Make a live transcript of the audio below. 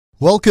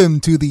Welcome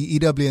to the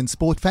EWN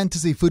Sport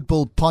Fantasy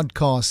Football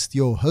Podcast,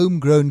 your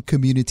homegrown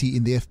community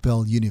in the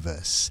FPL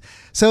universe.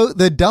 So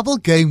the double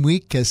game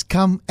week has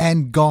come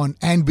and gone,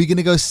 and we're going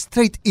to go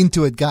straight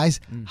into it,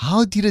 guys.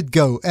 How did it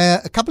go?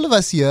 A couple of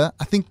us here,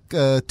 I think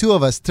two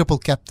of us triple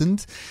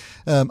captained.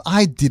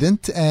 I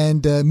didn't,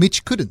 and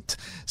Mitch couldn't.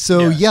 So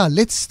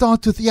let's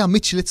start with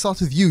Mitch. Let's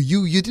start with you.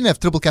 You didn't have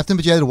triple captain,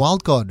 but you had a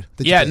wild card.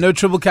 No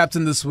triple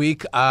captain this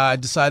week. I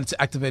decided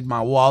to activate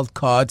my wild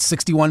card,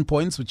 61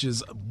 points, which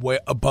is way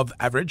above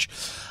average.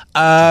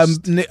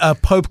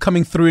 Pope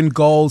coming through in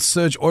goal.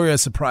 Serge Aurier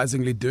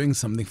surprisingly doing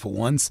something for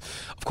once.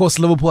 Of course,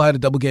 Liverpool had a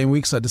double game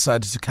week, so I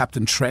decided to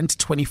captain Trent,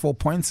 24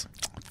 points.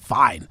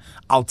 Fine,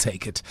 I'll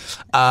take it.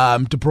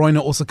 De Bruyne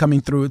also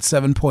coming through at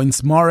 7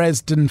 points.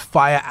 Mahrez didn't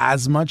fire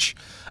as much,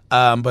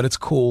 but it's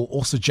cool.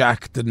 Also,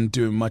 Jack didn't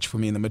do much for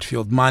me in the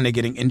midfield. Mane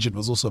getting injured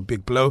was also a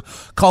big blow.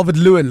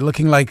 Calvert-Lewin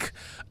looking like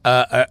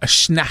a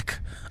schnack.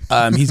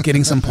 He's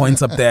getting some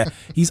points up there.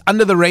 He's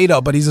under the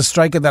radar, but he's a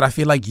striker that I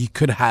feel like you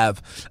could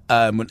have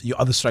when your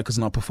other strikers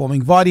are not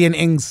performing. Vardy and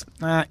Ings.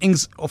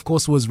 Ings, of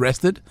course, was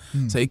rested,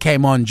 so he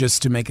came on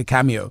just to make a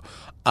cameo.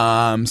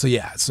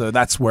 So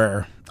that's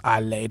where I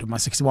laid with my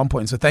 61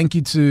 points. So thank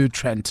you to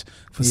Trent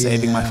for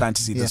saving my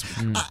fantasy this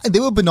week.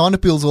 There were banana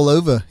peels all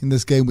over in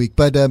this game week,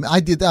 but I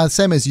did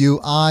same as you.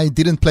 I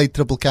didn't play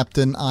triple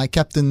captain. I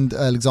captained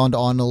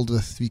Alexander-Arnold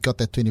we got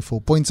that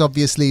 24 points.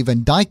 Obviously,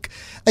 Van Dijk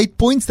 8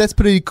 points. That's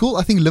pretty cool.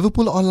 I think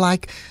Liverpool are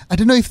I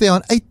don't know if they're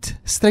on 8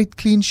 straight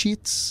clean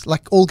sheets,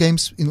 like all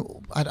games.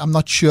 I'm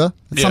not sure.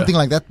 It's something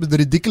like that, with a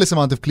ridiculous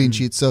amount of clean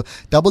sheets. So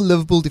double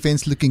Liverpool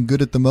defense looking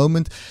good at the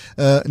moment.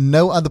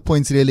 No other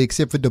points really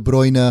except for De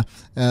Bruyne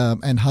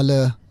and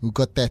Haller, who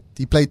got that.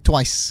 He played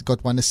twice,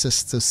 got 1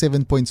 assist, so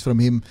 7 points from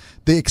him.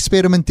 The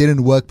experiment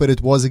didn't work, but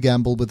it was a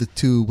gamble with the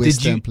 2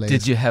 West Ham players.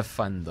 Did you have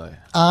fun though?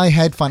 I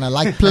had fun. I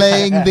liked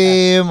playing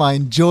them. I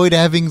enjoyed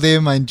having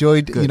them. I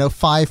enjoyed,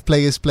 5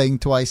 players playing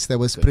twice. That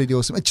was pretty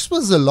awesome. It just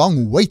was a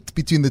long wait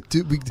between the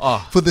two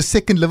for the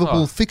second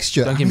Liverpool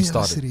fixture. Don't get me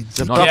started.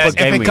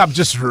 FA Cup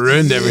just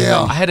ruined everything.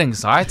 Yeah. I had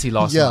anxiety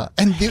last night.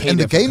 And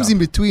the games in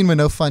between were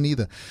no fun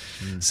either.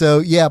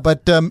 So,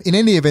 but in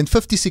any event,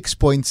 56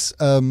 points.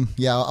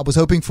 I was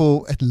hoping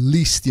for at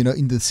least,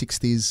 in the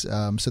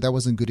 60s. So that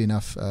wasn't good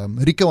enough.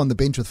 Rico on the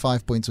bench with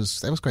 5 points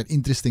was quite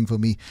interesting for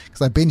me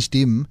because I benched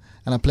him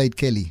and I played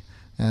Kelly.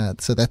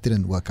 So that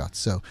didn't work out.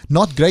 So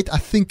not great. I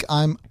think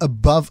I'm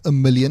above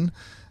 1 million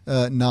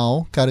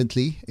now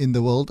currently in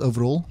the world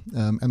overall.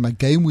 And my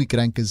game week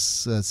rank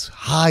is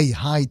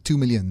high 2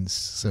 millions.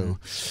 So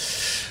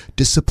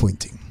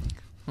disappointing.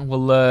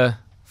 Well,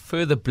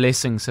 further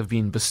blessings have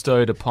been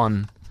bestowed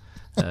upon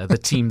the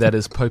team that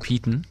is Pope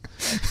Heaton.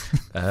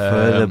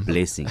 Further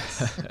blessings.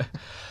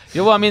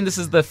 This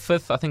is the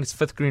 5th, I think it's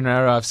 5th green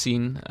arrow I've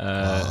seen.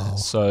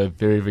 So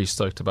very, very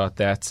stoked about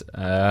that.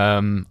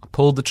 I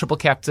pulled the triple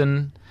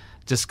captain,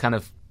 just kind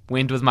of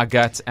went with my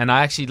gut. And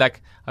I actually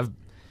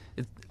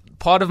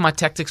part of my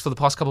tactics for the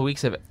past couple of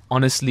weeks have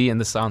honestly, and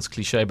this sounds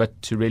cliche,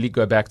 but to really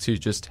go back to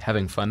just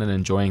having fun and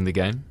enjoying the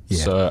game.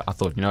 Yeah. So I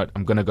thought,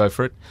 I'm going to go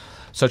for it.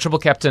 So triple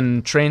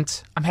captain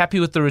Trent, I'm happy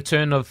with the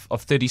return of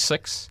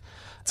 36.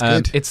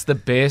 It's the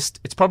best.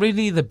 It's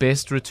probably the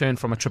best return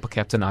from a triple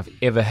captain I've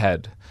ever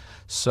had.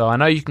 So I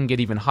know you can get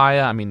even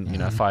higher. I mean,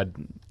 if I had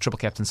triple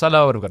captain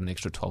Salah, I would have got an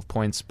extra 12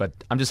 points. But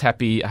I'm just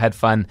happy. I had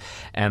fun,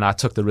 and I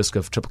took the risk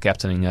of triple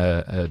captaining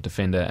a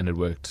defender, and it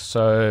worked.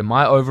 So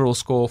my overall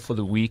score for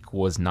the week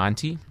was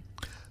 90.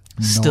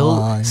 Still,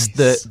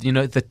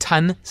 the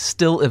ton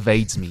still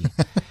evades me.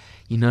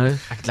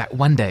 Like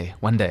one day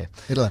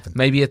it'll happen.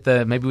 Maybe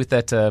with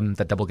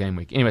that double game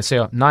week. Anyway,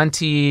 so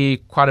 90,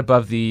 quite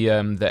above the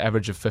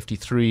average of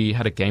 53.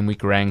 Had a game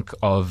week rank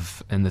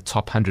of in the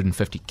top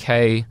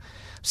 150k,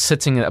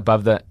 sitting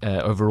above the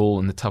overall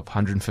in the top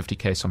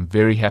 150k. So I'm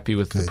very happy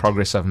with the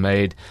progress I've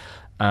made.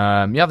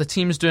 The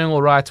team's doing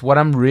all right. What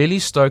I'm really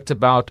stoked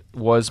about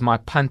was my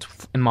punt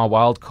in my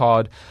wild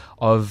card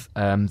of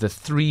the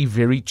 3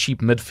 very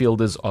cheap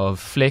midfielders of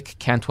Fleck,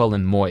 Cantwell,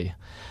 and Moy.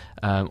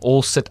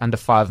 All sit under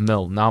 5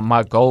 mil. Now,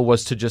 my goal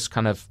was to just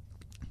kind of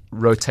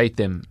rotate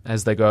them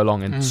as they go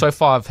along. And so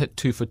far, I've hit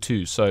 2 for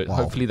 2. So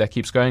hopefully that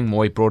keeps going.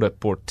 Moy brought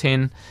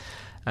 10.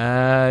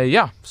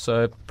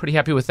 So pretty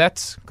happy with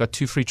that. Got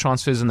 2 free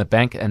transfers in the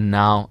bank, and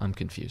now I'm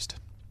confused.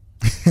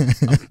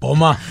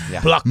 Bomber.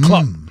 Block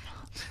club.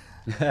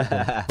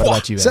 What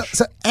about you, Ash?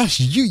 So Ash,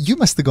 you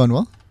must have gone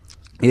well.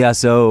 Yeah,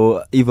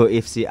 so Evo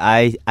FC,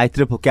 I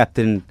triple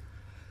captain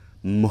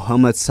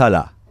Mohamed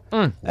Salah.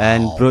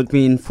 And brought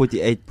me in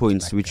 48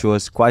 points, which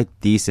was quite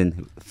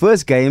decent.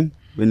 First game,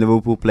 when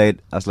Liverpool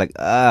played, I was like,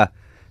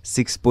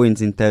 6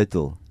 points in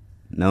total.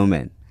 No,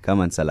 man. Come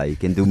on, Salah, you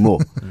can do more.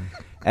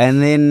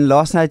 And then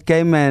last night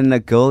came and a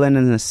goal and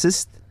an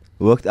assist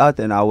worked out,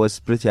 and I was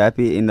pretty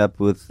happy. Ended up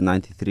with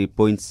 93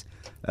 points.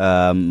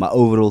 My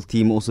overall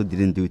team also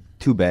didn't do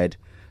too bad.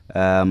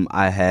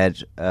 I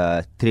had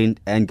Trent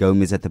and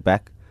Gomez at the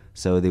back,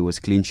 so there was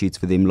clean sheets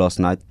for them last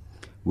night.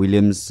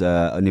 Williams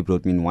only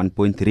brought me in 1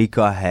 point.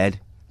 Rico I had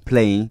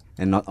playing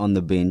and not on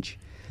the bench.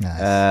 Nice.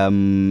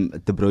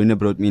 De Bruyne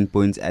brought me in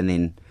points, and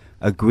then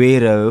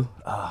Aguero,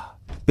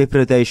 Pep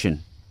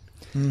rotation.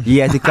 He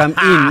had to come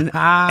in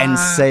and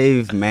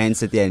save Man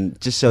City and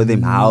just show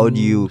them how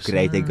do you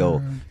create a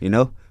goal. You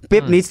know,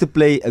 Pep needs to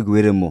play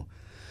Aguero more.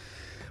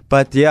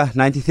 But yeah,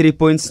 93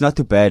 points, not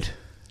too bad.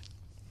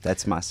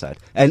 That's my side.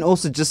 And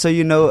also, just so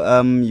you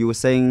know, you were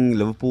saying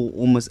Liverpool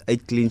almost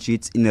 8 clean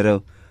sheets in a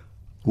row.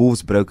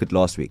 Wolves broke it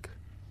last week.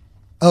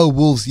 Oh,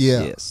 Wolves,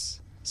 yeah. Yes.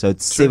 So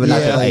it's 7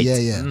 out of 8.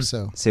 Yeah.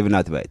 So 7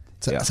 out of 8.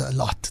 it's a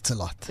lot. It's a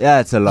lot. Yeah,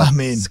 it's a lot. I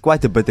mean- it's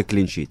quite a bit of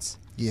clean sheets.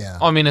 Yeah.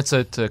 I mean, it's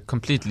a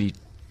completely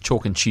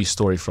chalk and cheese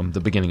story from the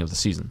beginning of the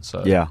season.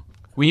 So Yeah.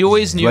 we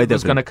always knew Way it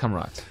was different. going to come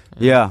right.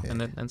 Yeah.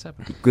 And it's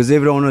happened. Because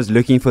everyone was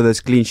looking for those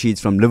clean sheets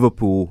from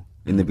Liverpool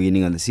in the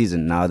beginning of the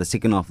season. Now, the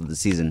second half of the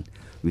season,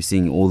 we're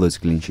seeing all those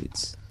clean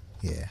sheets.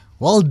 Yeah.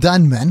 Well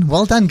done, man.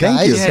 Well done, Thank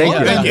guys. you, thank Well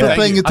you. done Thank for you.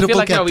 playing your I feel triple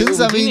like we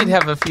captains. need to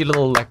have a few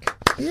little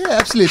yeah,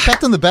 absolutely.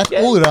 Pat on the back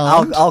all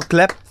around. I'll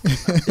clap.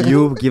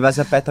 You give us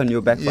a pat on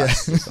your back Yeah.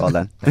 first. Well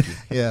done.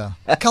 Yeah.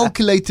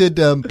 Calculated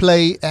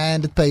play,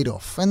 and it paid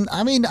off. And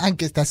I mean, I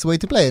guess that's the way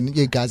to play. And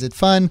you guys had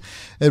fun.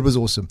 It was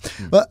awesome.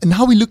 But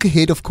now we look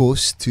ahead, of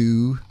course,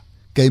 to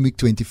game week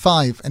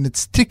 25. And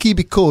it's tricky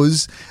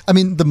because, I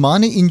mean, the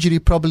Mane injury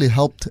probably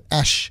helped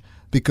Ash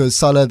because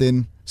Salah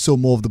then saw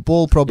more of the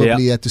ball,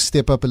 probably had to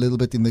step up a little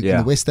bit in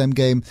the West Ham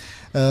game.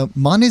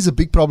 Mane is a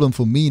big problem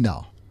for me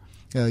now.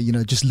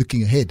 Just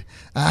looking ahead.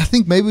 I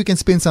think maybe we can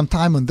spend some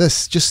time on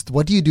this. Just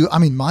what do you do? I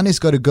mean, Mane's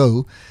got to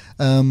go,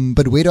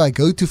 but where do I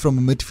go to from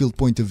a midfield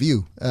point of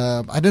view?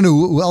 I don't know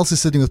who else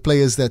is sitting with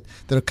players that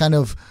are kind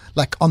of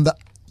like on the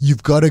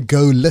you've got to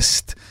go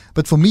list.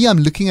 But for me, I'm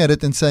looking at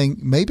it and saying,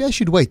 maybe I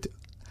should wait.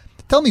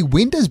 Tell me,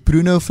 when does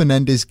Bruno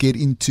Fernandes get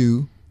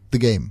into the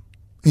game?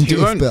 Into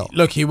FPL?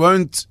 Look, he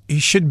won't. He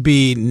should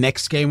be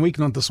next game week,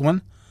 not this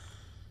one.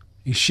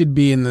 He should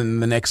be in the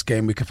next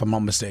game week, if I'm not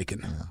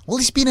mistaken. Well,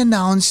 he's been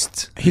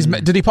announced.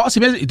 Did he pass?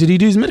 Did he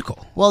do his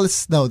medical? Well,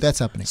 that's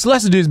happening. Still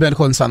has to do his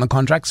medical and sign the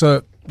contract,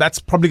 so that's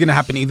probably going to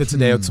happen either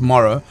today or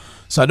tomorrow.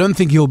 So I don't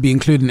think he'll be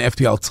included in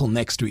FPL till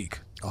next week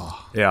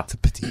Yeah. It's a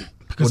pity.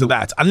 because of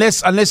that.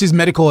 Unless his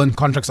medical and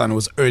contract signing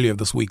was earlier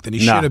this week, then he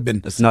should have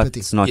been. It's not. Pity.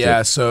 It's not. Yeah,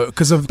 Yet. so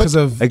because of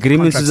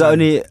Agreements contract is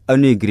signing.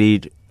 only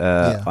agreed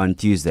Yeah. on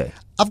Tuesday.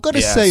 I've got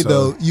to Yeah, say, so-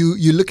 though,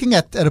 you're looking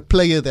at a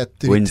player that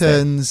Wednesday.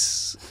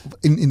 returns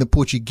in the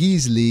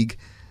Portuguese league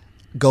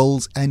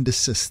goals and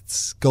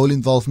assists. Goal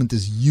involvement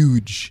is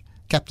huge.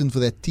 Captain for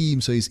that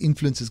team, so his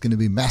influence is going to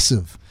be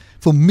massive.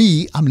 For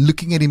me, I'm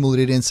looking at him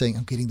already and saying,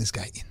 I'm getting this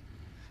guy in.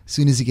 As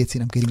soon as he gets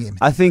in, I'm getting him in.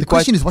 I think the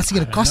question is, what's he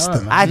going to cost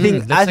them? I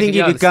think let's take if it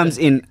he out. comes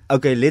in,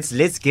 okay, let's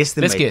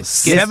guesstimate. Let's guess.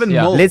 7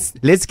 Yeah. mil. Let's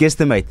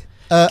guesstimate.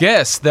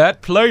 Guess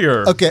that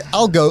player. Okay,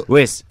 I'll go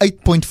Wes,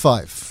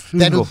 8.5.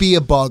 That would be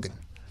a bargain.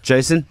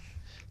 Jason,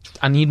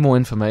 I need more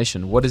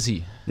information. What is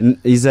he?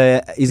 he's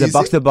a Is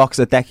box to box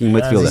attacking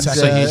midfielder.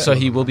 exactly. So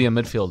he will be a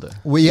midfielder.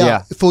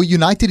 Yeah. For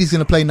United, he's going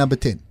to play number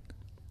 10.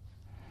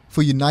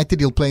 For United,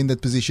 he'll play in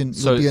that position.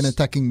 So He'll be an it's-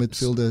 attacking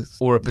midfielder.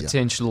 Or a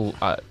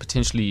Yeah.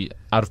 potentially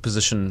out of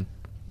position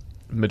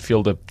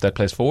midfielder that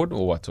plays forward,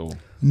 or what? Or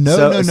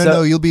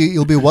No. He'll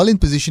be well in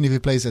position if he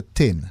plays at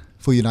 10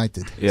 for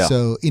United. Yeah.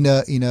 So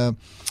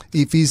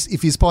if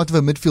he's part of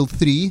a midfield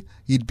 3,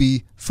 he'd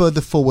be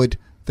further forward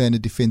than a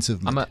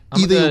defensive mid. I'm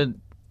Either a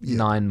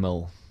 9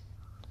 mil.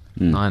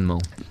 Hmm. 9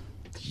 mil.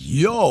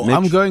 Yo,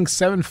 I'm going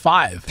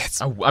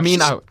 7.5. I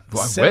mean, I wish.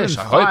 I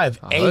 7.5,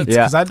 hope. 8.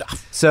 Yeah. 'cause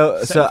So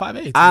 7.5,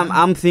 8,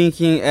 I'm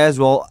thinking as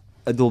well.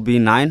 It'll be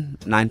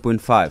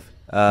 9.5.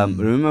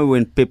 Remember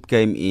when Pep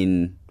came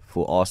in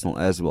for Arsenal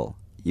as well?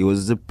 He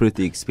was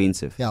pretty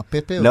expensive. Yeah,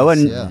 Pepe No was,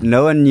 one, yeah.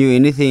 no one knew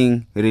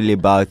anything really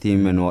about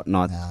him and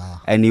whatnot. Nah.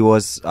 And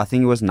I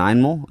think he was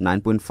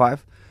 9.5.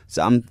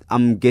 So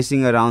I'm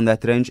guessing around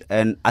that range.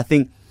 And I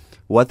think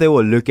what they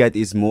will look at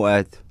is more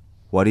at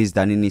what he's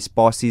done in his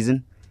past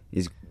season.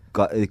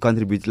 He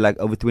contributed like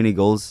over 20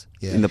 goals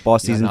Yeah. in the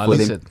past season no, for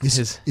listen,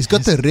 them. He's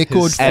got the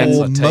record his stats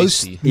for are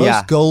most tasty.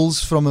 Yeah.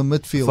 goals from a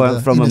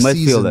midfielder. From in a midfielder.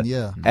 season,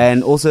 yeah.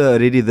 And also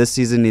already this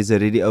season is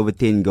already over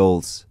 10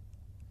 goals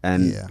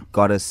and Yeah.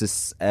 got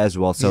assists as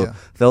well. So Yeah.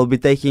 they'll be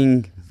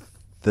taking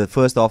the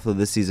first half of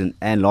this season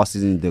and last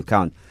season into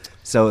account.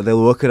 So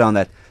they'll work around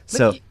that.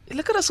 So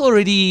Look at us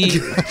already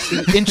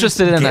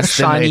interested in a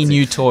shiny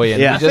new toy,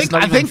 and Yeah. we're just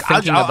not even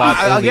thinking about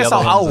all I the guess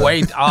other I'll ones.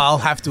 wait. I'll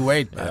have to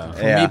wait. Man.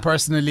 For Yeah. me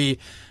personally,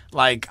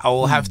 like I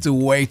will have to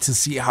wait to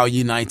see how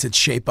United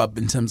shape up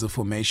in terms of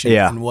formation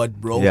Yeah. and what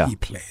role Yeah. he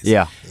plays.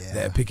 Yeah.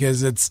 There,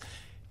 because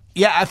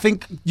I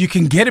think you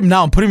can get him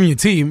now and put him in your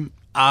team,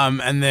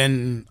 and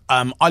then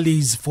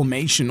Ollie's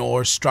formation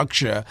or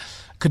structure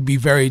could be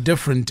very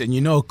different.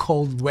 And a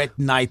cold, wet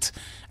night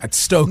at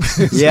Stoke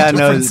is Yeah, a no.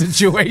 different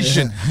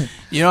situation.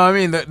 You know what I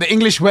mean? The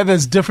English weather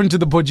is different to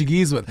the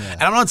Portuguese weather.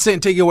 And I'm not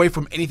saying take away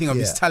from anything of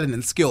his Yeah. talent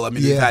and skill. I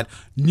mean, we've Yeah. had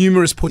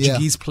numerous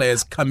Portuguese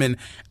players come in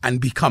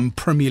and become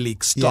Premier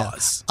League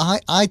stars.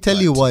 I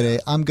tell you what,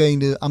 I'm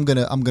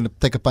gonna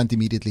take a punt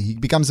immediately. He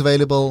becomes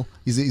available.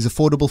 He's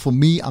affordable for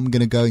me. I'm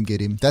gonna go and get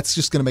him. That's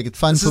just gonna make it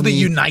fun This for is the me.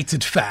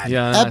 United fan.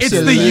 Yeah, it's the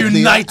Absolutely.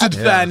 United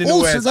fan in a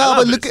way. Also, I now,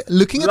 love but it.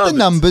 looking at Love the it.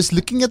 numbers,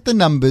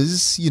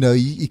 numbers,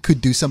 he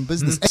could do some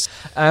business.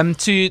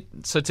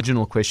 To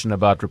general question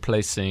about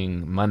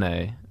replacing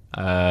Mane.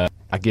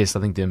 I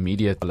think the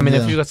immediate. I mean,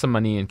 if you got some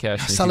money in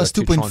cash, Salah's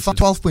 12.5.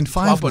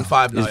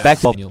 12.5 now. It's back.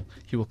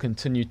 He will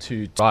continue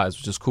to rise,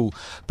 which is cool.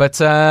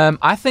 But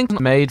I think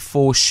made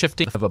for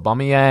shifting of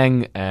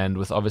Aubameyang, and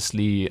with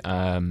obviously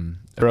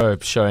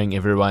Europe showing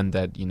everyone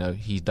that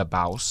he's the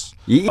boss.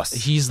 Yes.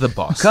 He's the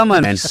boss. Come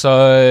on, man.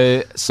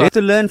 So you have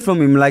to learn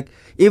from him. Like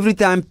every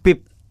time Pep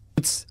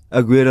puts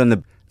Aguero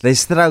on they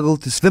struggle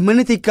to. The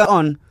minute he got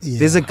on,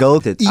 there's a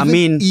goal.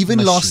 Even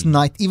last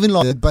night,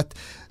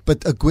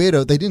 but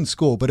Aguero, they didn't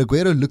score, but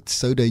Aguero looked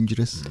so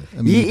dangerous.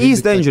 He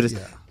is dangerous.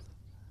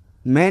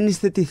 Man is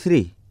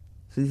 33,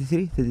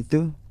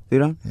 32,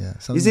 31. Yeah,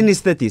 he's in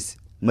his 30s,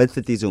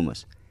 mid-30s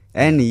almost.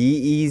 And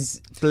he is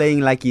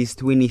playing like he's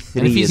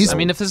 23.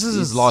 If this is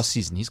his last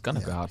season, he's going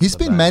to go out. He's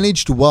been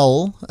managed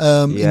well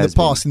in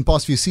the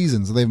past few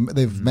seasons.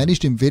 They've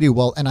managed him very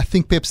well. And I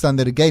think Pep's done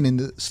that again. In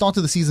the start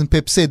of the season,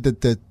 Pep said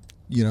that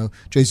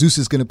Jesus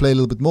is going to play a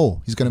little bit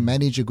more. He's going to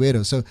manage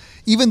Aguero. So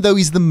even though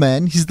he's the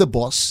man, he's the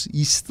boss,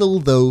 he's still,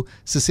 though,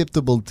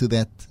 susceptible to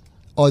that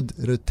odd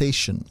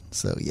rotation.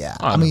 So, yeah.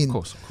 Of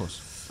course.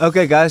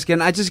 Okay, guys,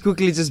 can I just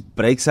quickly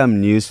break some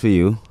news for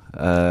you?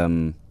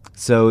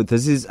 So I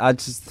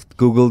just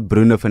Googled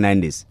Bruno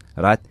Fernandes,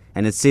 right?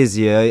 And it says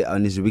here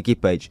on his wiki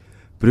page,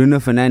 Bruno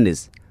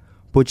Fernandes,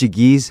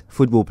 Portuguese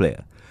football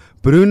player.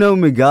 Bruno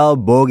Miguel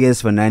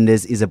Borges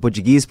Fernandes is a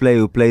Portuguese player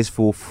who plays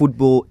for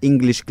football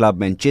English club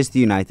Manchester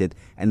United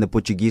and the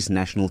Portuguese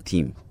national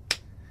team.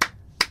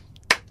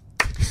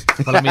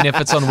 But I mean, if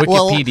it's on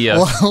Wikipedia,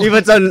 if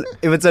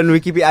it's on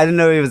Wikipedia, I don't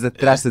know if it's a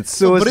trusted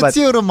source.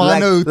 Fabrizio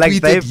Romano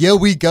tweeted, "Here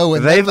we go,"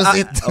 and that was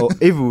it.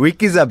 If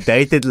Wiki's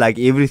updated like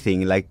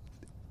everything, like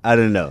I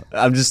don't know.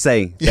 I'm just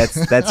saying that's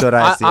what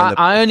I see.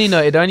 I only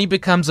know it only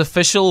becomes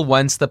official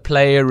once the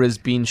player has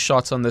been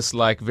shot on this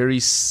like very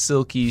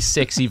silky,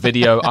 sexy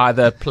video,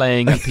 either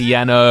playing a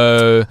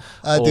piano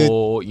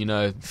or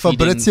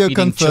Fabrizio feeding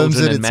confirms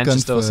children it. in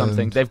Manchester or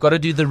something. They've got to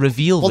do the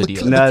reveal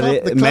video.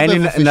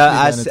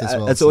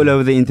 It's all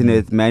over the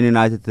internet. Man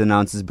United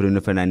announces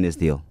Bruno Fernandes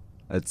deal.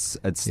 It's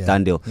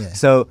done deal. Yeah.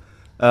 So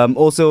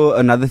also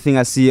another thing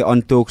I see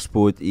on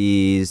TalkSport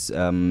is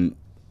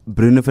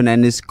Bruno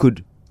Fernandes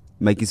could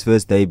make his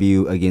first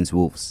debut against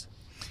Wolves.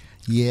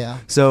 Yeah.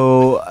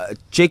 So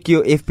check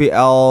your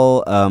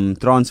FPL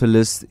transfer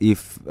list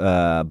if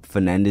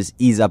Fernandes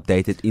is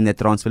updated in the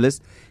transfer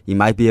list. He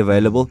might be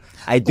available.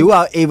 I do,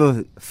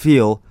 however,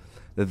 feel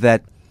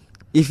that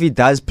if he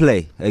does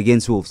play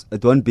against Wolves,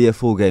 it won't be a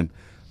full game.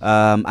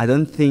 I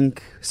don't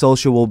think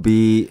Solskjaer will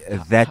be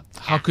that.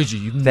 How could you?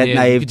 You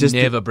naive. Could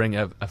never bring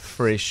a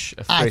fresh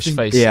face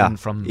in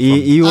from.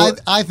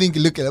 I think,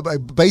 look,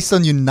 based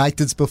on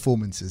United's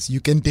performances, you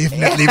can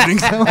definitely bring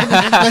someone.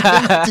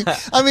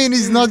 I mean,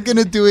 he's not going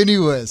to do any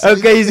worse.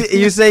 Okay,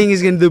 you're saying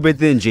he's going to do better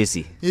than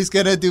Jesse? He's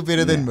going to do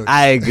better than Mo.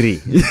 I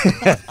agree.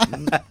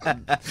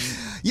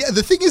 Yeah,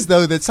 the thing is,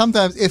 though, that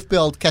sometimes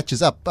FPL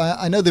catches up.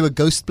 I know there were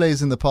ghost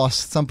players in the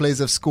past. Some players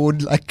have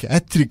scored like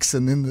hat-tricks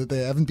and then they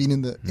haven't been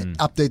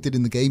updated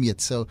in the game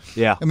yet. So,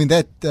 yeah. I mean,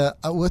 that,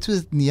 what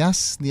was it,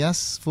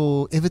 Nias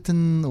for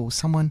Everton or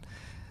someone?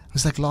 It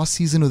was like last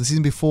season or the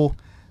season before.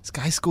 This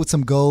guy scored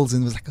some goals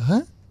and was like,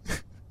 huh?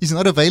 He's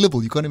not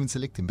available. You can't even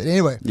select him. But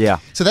anyway, yeah.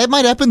 So that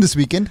might happen this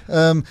weekend.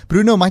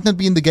 Bruno might not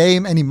be in the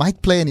game and he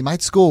might play and he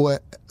might score.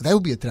 That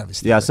would be a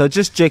travesty. Yeah, so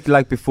just check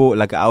like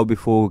an hour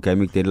before game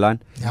week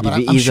deadline. Yeah, if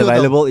he is sure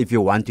available, if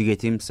you want to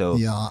get him. So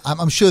yeah,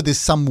 I'm sure there's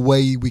some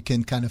way we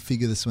can kind of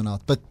figure this one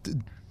out. But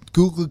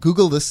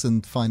Google this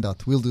and find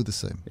out. We'll do the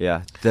same.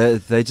 Yeah,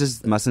 they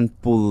just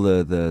mustn't pull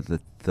the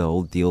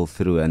whole deal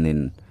through and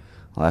then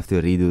I'll have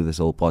to redo this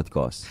whole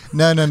podcast.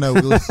 No.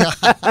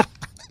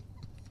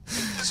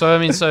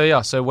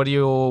 So what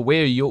are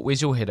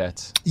where's your head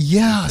at?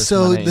 Yeah,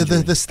 so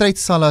the straight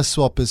Salah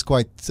swap is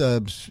quite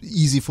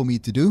easy for me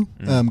to do,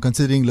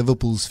 considering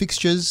Liverpool's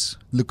fixtures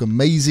look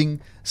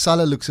amazing.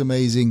 Salah looks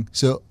amazing,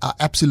 so I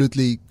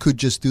absolutely could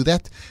just do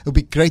that. It would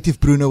be great if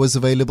Bruno was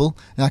available,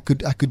 and I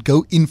could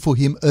go in for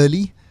him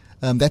early.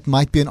 That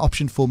might be an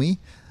option for me,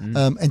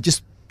 and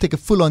just take a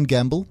full-on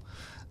gamble.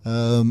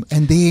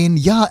 And then,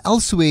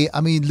 elsewhere,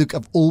 I mean, look,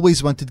 I've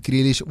always wanted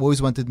Grealish, I've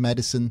always wanted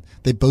Maddison.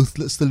 They both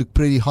still look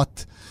pretty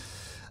hot.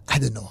 I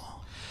don't know.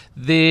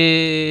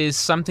 There's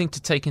something to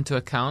take into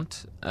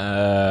account.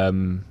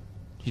 You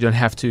don't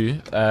have to,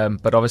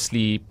 but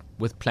obviously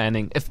with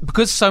planning,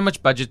 because so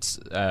much budget's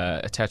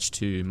attached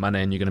to Mane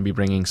and you're going to be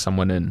bringing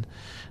someone in,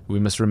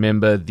 we must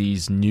remember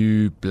these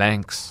new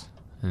blanks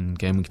in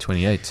game week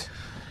 28.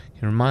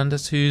 Can you remind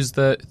us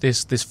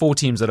there's 4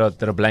 teams that are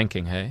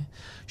blanking, hey?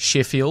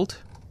 Sheffield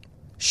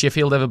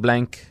have a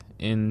blank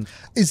in.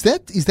 Is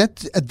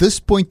that at this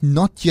point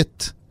not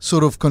yet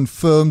sort of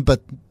confirmed,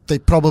 but they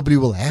probably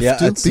will have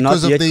to it's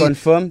because not yet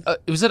confirmed.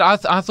 Was it? I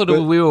thought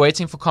we were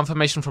waiting for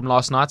confirmation from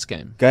last night's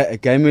game.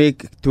 Game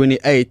week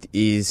 28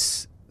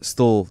 is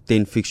still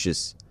 10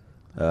 fixtures.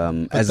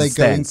 As they're it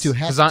stands. going to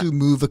have to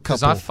move a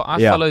couple. I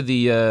follow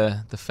the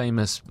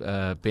famous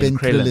Ben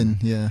Crellin.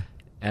 Yeah.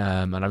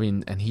 and I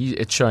mean, and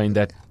it's showing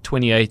that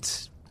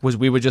 28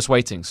 we were just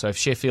waiting. So if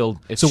Sheffield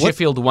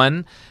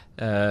won,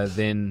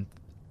 then.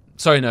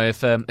 Sorry, no.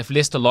 If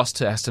Leicester lost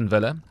to Aston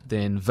Villa,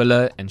 then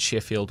Villa and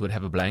Sheffield would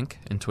have a blank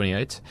in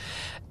 28,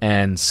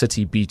 and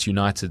City beat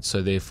United,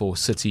 so therefore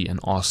City and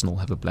Arsenal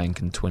have a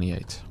blank in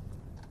 28.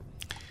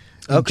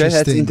 Okay,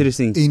 that's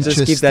interesting.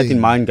 Just keep that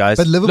in mind, guys.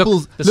 But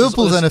Liverpool's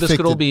unaffected. This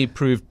could all be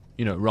proved,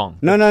 wrong.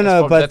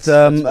 No. But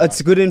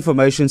it's good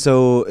information,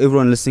 so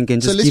everyone listening can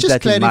just keep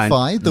that in mind. So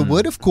let's just clarify. The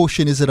word of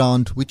caution is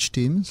around which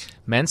teams?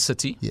 Man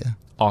City, yeah,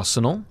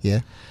 Arsenal, yeah,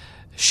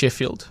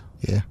 Sheffield,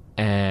 yeah,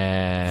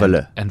 and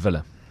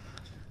Villa.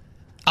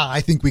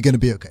 I think we're going to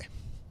be okay.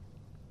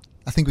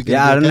 I think we're going to be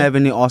okay. Yeah, I don't have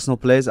any Arsenal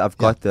players. I've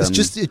got it's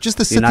just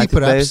the City, United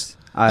perhaps. Players.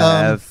 I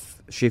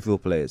have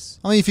Sheffield players.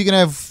 I mean, if you're going to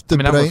have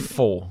I've got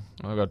 4.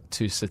 I've got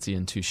 2 City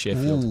and 2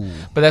 Sheffield. Ooh.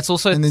 But that's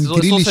also... And then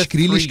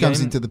Grealish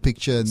comes into the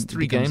picture. It's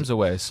 3 games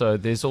away, so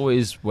there's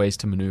always ways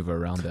to maneuver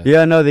around that.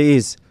 Yeah, no, there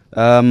is.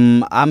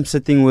 I'm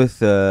sitting with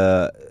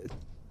 2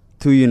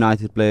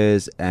 United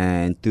players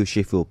and 2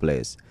 Sheffield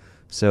players.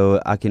 So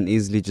I can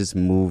easily just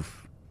move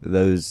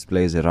those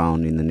players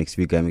around in the next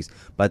few games.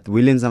 But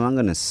Williams, I'm not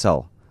going to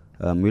sell.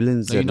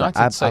 Williams,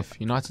 United's safe.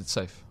 United's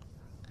safe.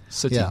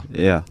 City.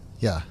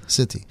 Yeah,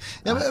 City.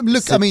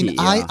 Look, City, I mean,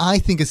 I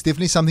think it's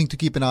definitely something to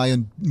keep an eye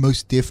on,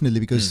 most definitely,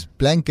 because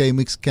blank game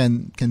weeks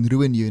can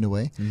ruin you in a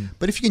way.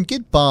 But if you can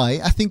get by,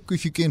 I think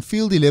if you can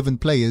field 11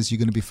 players, you're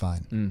going to be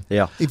fine.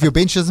 Yeah. If your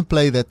bench doesn't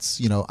play,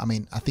 that's,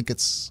 I think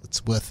it's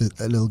worth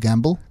a little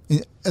gamble,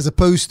 as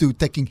opposed to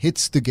taking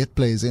hits to get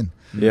players in.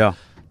 Yeah.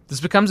 This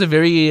becomes a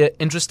very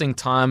interesting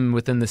time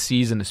within the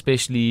season,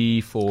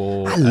 especially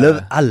for...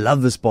 I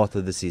love this part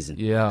of the season.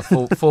 Yeah,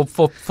 for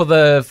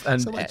the...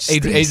 And So much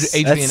Adrian, stress.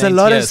 It's a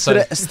lot of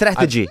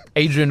strategy.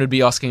 Adrian would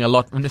be asking a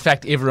lot. In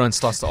fact, everyone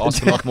starts to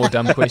ask a lot more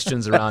dumb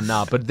questions around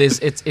now. But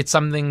it's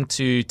something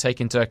to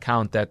take into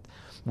account that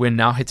we're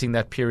now hitting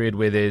that period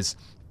where there's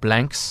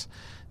blanks,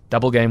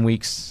 double game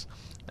weeks,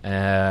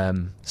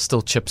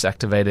 still chips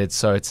activated.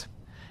 So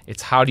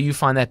it's how do you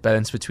find that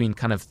balance between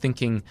kind of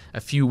thinking a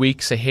few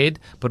weeks ahead,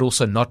 but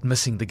also not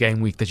missing the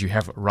game week that you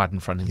have right in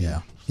front of you.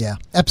 Yeah,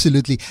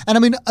 absolutely. And I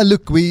mean,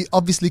 look, we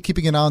obviously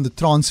keeping an eye on the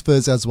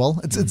transfers as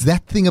well. It's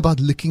that thing about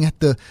looking at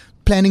the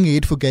planning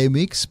ahead for game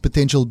weeks,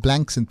 potential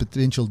blanks and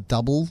potential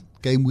double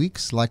game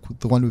weeks like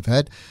the one we've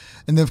had.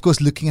 And then, of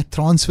course, looking at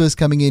transfers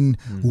coming in.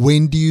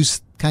 When do you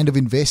kind of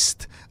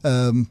invest?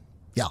 I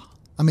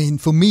mean,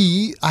 for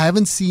me, I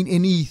haven't seen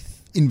any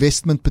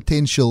investment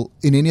potential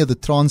in any of the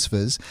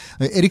transfers.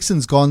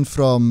 Eriksen's gone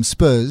from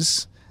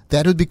Spurs.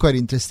 That would be quite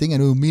interesting,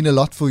 and it will mean a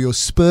lot for your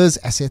Spurs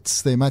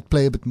assets. They might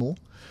play a bit more.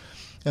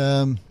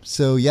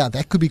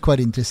 That could be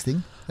quite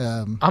interesting.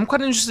 I'm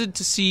quite interested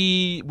to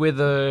see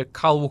whether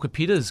Kyle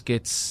Walker-Peters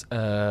gets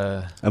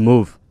a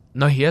move.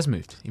 No, he has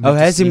moved. He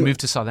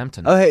moved to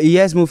Southampton. Oh, he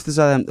has moved to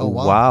Southampton. Oh,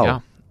 wow. Yeah.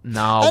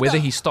 Now, whether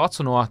he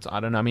starts or not, I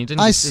don't know. I mean,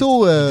 I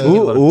saw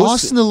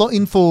Arsenal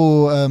in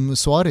for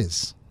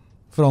Suarez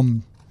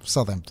from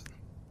Southampton.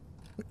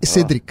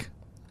 Cedric.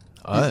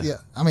 Oh. Yeah,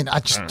 I mean, I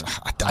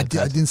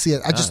didn't see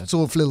it. I just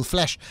saw a little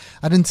flash.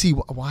 I didn't see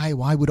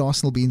why would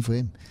Arsenal be in for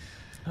him.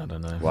 I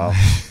don't know. Wow.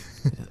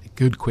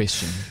 Good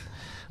question.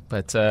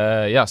 But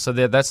so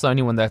that's the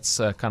only one that's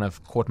kind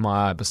of caught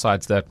my eye.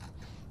 Besides that,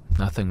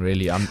 nothing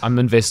really. I'm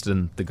invested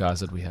in the guys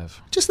that we have.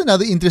 Just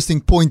another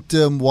interesting point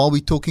while we're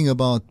talking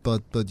about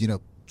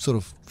sort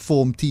of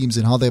form teams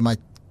and how they might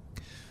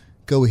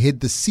go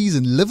ahead this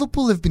season.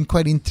 Liverpool have been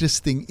quite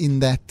interesting in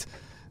that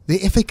the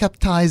FA Cup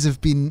ties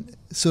have been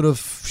sort of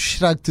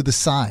shrugged to the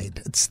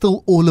side. It's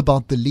still all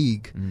about the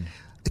league.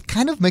 It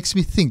kind of makes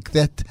me think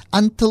that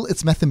until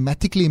it's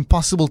mathematically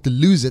impossible to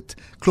lose it,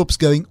 Klopp's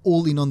going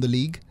all in on the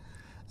league,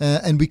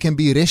 and we can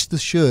be rest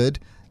assured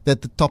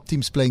that the top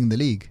team's playing in the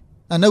league.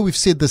 I know we've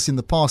said this in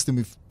the past and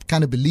we've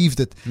kind of believed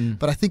it,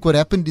 but I think what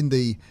happened in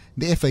the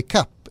FA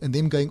Cup and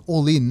them going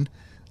all in,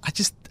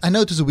 I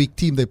know it was a weak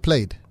team they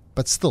played,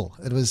 but still,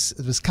 it was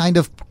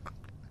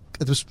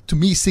to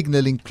me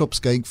signaling Klopp's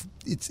going.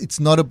 It's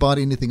not about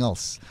anything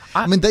else.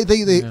 I mean, they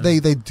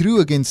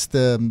drew against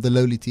the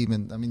lowly team,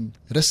 and I mean,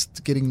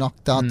 Rist getting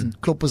knocked out, and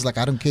Klopp was like,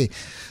 I don't care.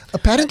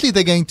 Apparently,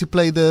 they're going to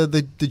play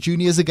the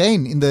juniors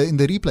again in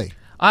the replay.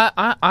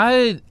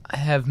 I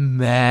have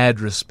mad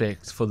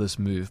respect for this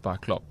move by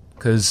Klopp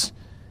because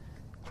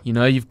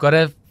you've got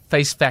to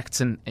face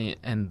facts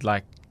and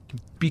like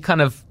be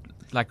kind of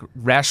like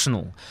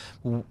rational.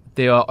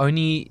 There are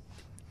only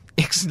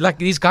like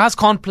these guys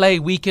can't play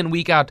week in,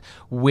 week out.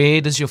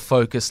 Where does your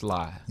focus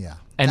lie? Yeah.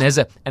 And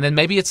then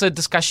maybe it's a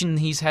discussion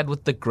he's had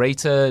with the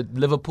greater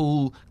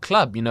Liverpool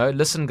club.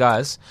 Listen,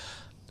 guys,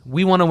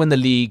 we want to win the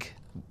league.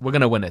 We're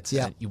going to win it.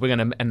 Yeah. We're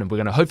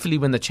going to hopefully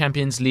win the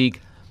Champions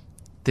League.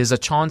 There's a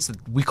chance that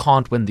we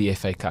can't win the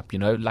FA Cup.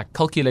 Like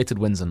calculated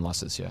wins and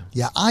losses here.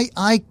 Yeah,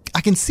 I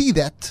can see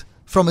that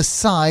from a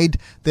side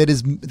that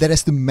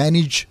has to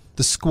manage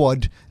the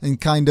squad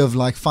and kind of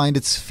like find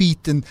its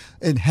feet and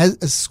has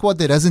a squad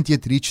that hasn't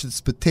yet reached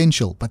its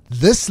potential. But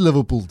this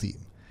Liverpool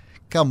team,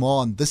 come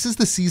on, this is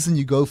the season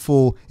you go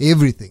for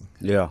everything.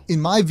 Yeah.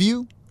 In my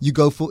view, you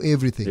go for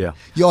everything. Yeah.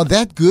 You are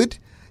that good,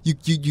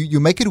 you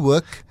make it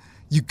work.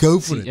 You go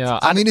for it. Yeah,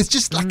 I mean, it's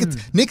just like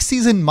next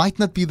season might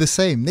not be the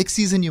same. Next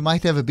season, you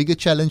might have a bigger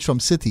challenge from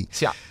City.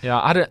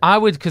 I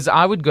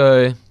would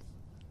go,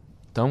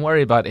 don't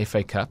worry about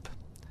FA Cup,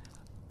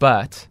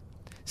 but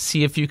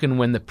see if you can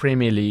win the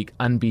Premier League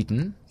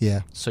unbeaten.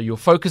 Yeah. So your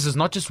focus is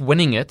not just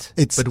winning it,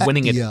 but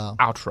winning it yeah.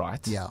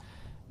 outright. Yeah.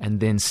 And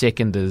then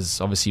second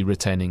is obviously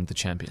retaining the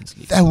Champions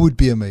League. That would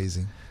be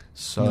amazing.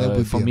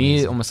 So for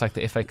me, almost like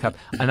the FA Cup,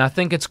 and I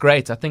think it's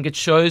great. I think it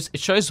shows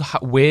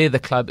where the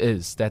club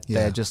is. That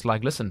they're just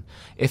like, listen,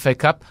 FA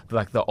Cup,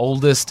 like the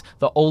oldest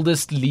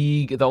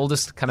league, the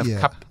oldest kind of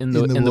cup in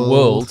the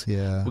world.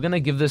 Yeah. We're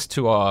gonna give this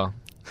to our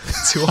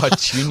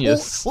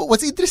juniors. Well,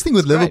 what's interesting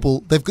with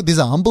Liverpool, there's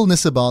a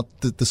humbleness about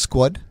the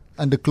squad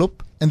under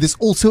Klopp, and there's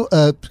also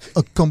a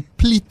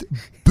complete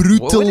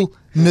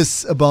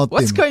brutalness about them.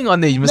 What's going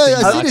on there,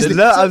 Mr. seriously.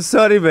 No, I'm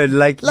sorry, man.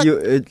 Like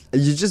you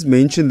just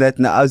mentioned that.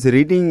 Now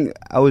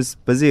I was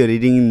busy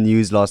reading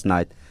news last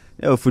night,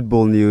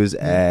 football news,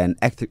 and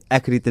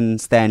Accrington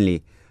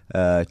Stanley,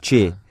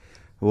 Che,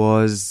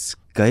 was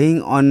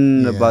going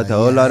on about a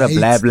whole lot of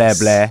blah blah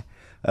blah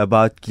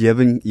about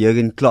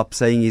Jurgen Klopp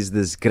saying he's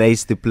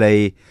disgrace to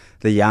play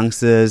the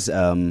youngsters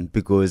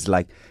because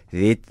like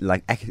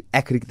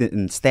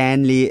Accrington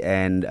Stanley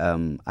and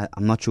I'm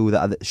not sure who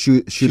the other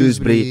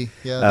Shrewsbury.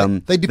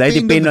 They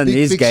depend on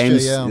these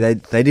games. Yeah.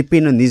 They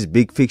depend on these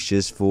big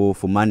fixtures for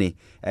money.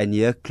 And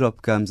here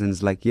Klopp comes and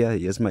is like,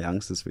 here's my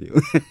youngsters for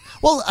you.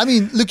 Well, I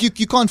mean, look, you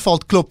can't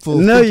fault Klopp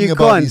for no, thinking you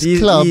about can't. his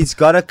club. He's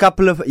got a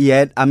couple of. He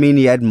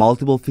had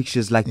multiple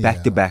fixtures like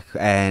back to back,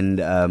 and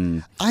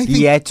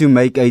he had to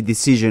make a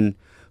decision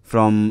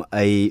from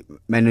a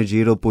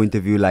managerial point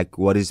of view, like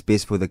what is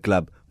best for the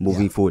club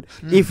moving forward.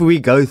 If we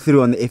go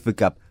through on the FA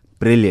Cup,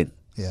 brilliant.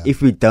 Yeah.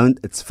 If we don't,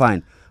 it's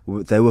fine.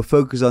 They were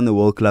focused on the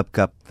World Club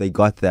Cup. They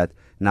got that.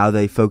 Now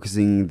they're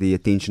focusing the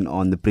attention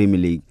on the Premier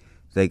League.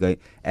 They go,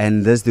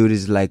 and this dude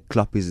is like,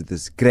 Klopp is a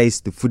disgrace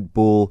to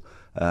football.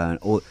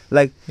 What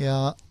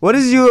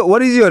is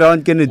your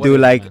aunt gonna do?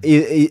 Like,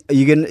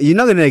 you're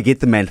not gonna get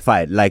the man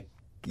fired. Like,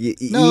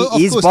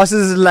 his boss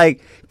is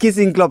like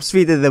kissing Klopp's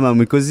feet at the moment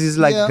because he's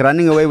like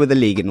running away with the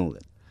league and all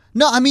that.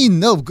 No, I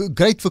mean,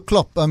 great for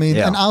Klopp. I mean,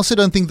 and I also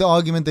don't think the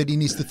argument that he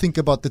needs to think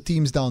about the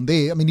teams down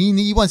there. I mean,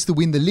 he wants to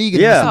win the league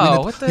and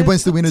he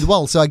wants to win it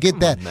well. So I get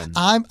that.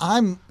 I'm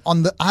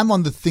on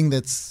the thing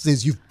that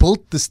says you've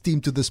built this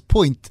team to this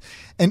point,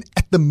 and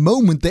at the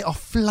moment they are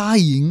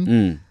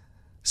flying.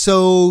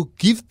 So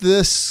give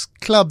this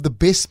club the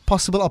best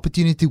possible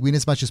opportunity to win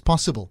as much as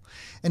possible.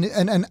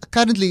 And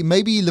currently,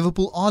 maybe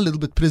Liverpool are a little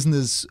bit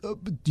prisoners,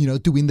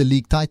 to win the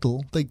league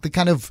title. They're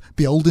kind of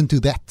beholden to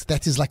that.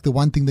 That is like the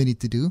one thing they need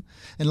to do.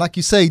 And like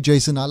you say,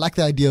 Jason, I like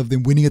the idea of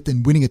them winning it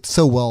and winning it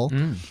so well.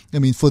 I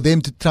mean, for them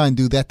to try and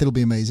do that, that'll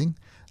be amazing.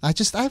 I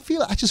just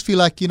feel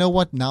like, you know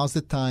what, now's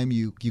the time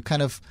you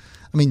kind of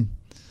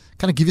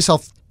give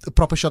yourself a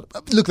proper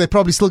shot. Look, they're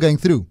probably still going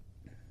through,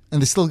 and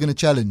they're still going to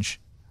challenge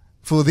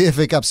for the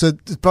FA Cup, so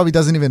it probably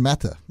doesn't even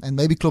matter. And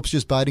maybe Klopp's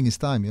just biding his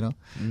time,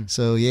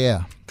 So,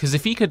 yeah. Because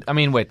if he could,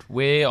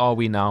 where are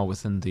we now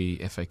within the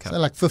FA Cup? So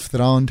like 5th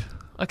round.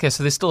 Okay,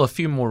 so there's still a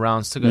few more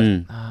rounds to go.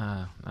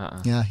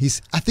 Yeah,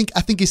 I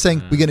think he's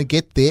saying we're going to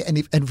get there, and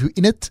if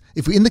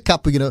we're in the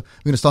cup, we're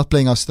gonna start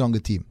playing our stronger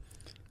team.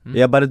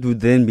 Yeah, but it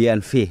would then be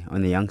unfair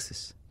on the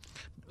youngsters.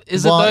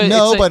 Is it though?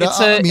 No,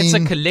 it's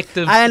a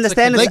collective. I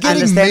understand. They're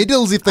getting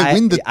medals if they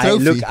win the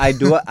trophy.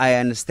 I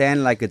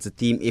understand. Like, it's a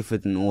team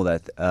effort and all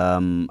that.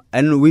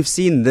 And we've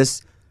seen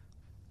this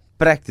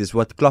practice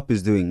what Klopp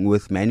is doing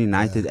with Man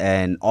United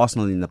and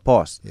Arsenal in the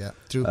past. Yeah,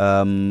 true.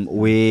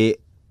 Where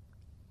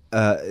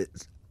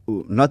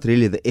not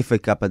really the FA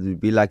Cup, but it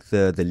would be like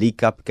the League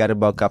Cup,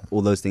 Carabao Cup,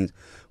 all those things,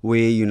 where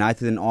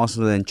United and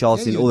Arsenal and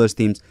Chelsea and all those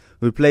teams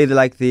will play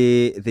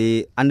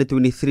the under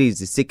 23s,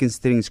 the second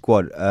string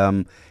squad.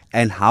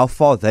 And how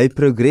far they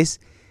progress,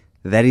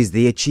 that is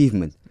their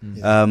achievement.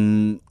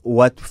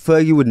 What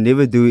Fergie would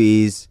never do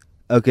is,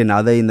 okay,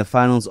 now they're in the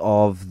finals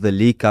of the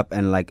League Cup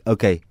and like,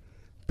 okay,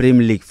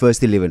 Premier League,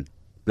 first 11,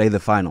 play the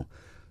final.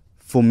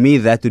 For me,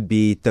 that would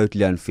be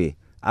totally unfair.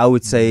 I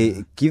would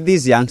say give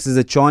these youngsters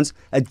a chance.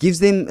 It gives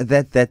them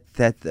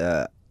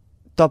that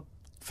top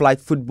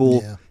flight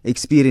football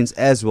experience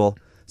as well,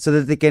 so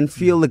that they can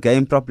feel the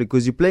game properly,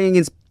 because you're playing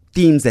against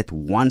teams that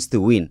wants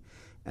to win.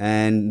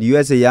 And you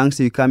as a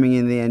youngster, you're coming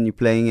in there and you're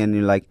playing and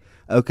you're like,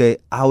 okay,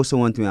 I also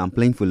want to win. I'm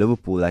playing for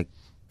Liverpool. Like,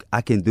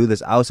 I can do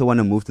this. I also want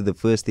to move to the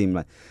first team.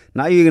 Like,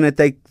 now you're going to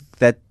take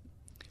that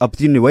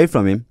opportunity away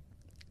from him.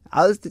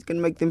 How is it going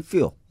to make them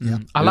feel? Yeah.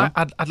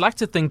 I'd like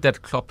to think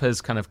that Klopp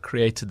has kind of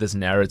created this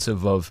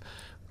narrative of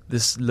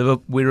this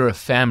Liverpool. We're a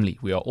family.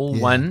 We are all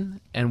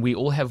one, and we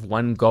all have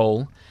one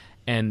goal.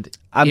 And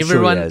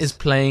everyone is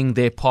playing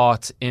their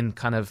part in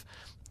kind of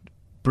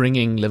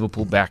bringing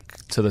Liverpool back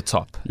to the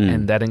top.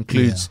 And that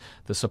includes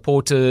the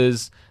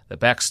supporters, the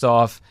back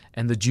staff,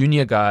 and the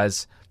junior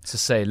guys to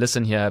say,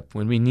 listen here,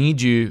 when we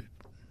need you,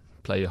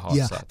 play your hearts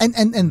Yeah, out. and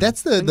that's think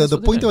that's the what they're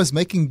point I doing. was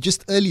making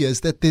just earlier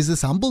is that there's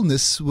this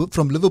humbleness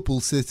from Liverpool.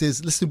 So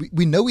says, listen,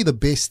 we know we're the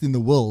best in the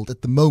world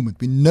at the moment.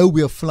 We know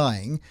we are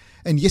flying,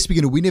 and yes, we're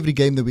going to win every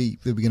game that we're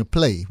going to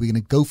play. We're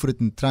going to go for it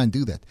and try and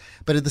do that.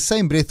 But at the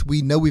same breath,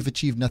 we know we've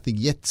achieved nothing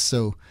yet.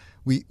 So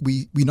we're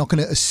not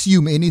going to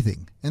assume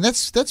anything, and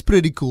that's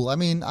pretty cool. I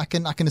mean, I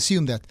can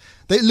assume that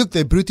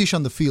they're brutish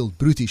on the field,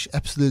 brutish,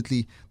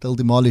 absolutely. They'll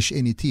demolish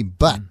any team,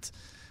 but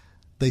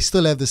they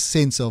still have this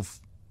sense of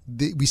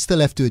we still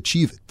have to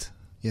achieve it,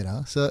 you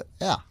know. So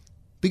yeah,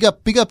 big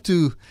up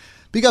to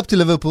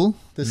Liverpool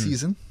this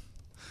season.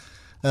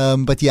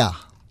 But yeah,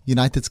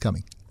 United's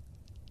coming.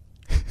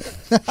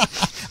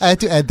 I had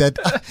to add that.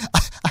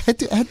 I had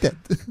to add that.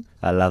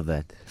 I love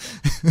that.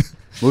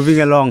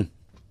 Moving along.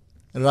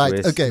 Right.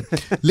 Yes. Okay.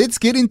 Let's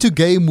get into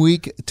game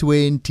week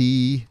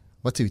 20.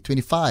 What's it?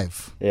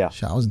 25. Yeah.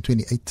 I was in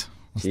 28.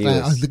 I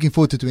Yes. was looking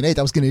forward to 28.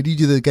 I was going to read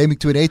you the game week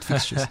 28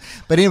 fixtures.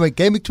 But anyway,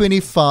 game week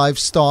 25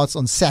 starts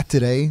on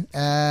Saturday,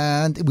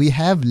 and we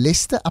have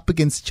Leicester up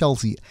against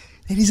Chelsea.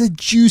 It is a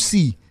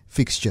juicy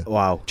fixture.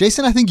 Wow.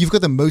 Jason, I think you've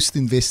got the most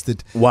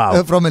invested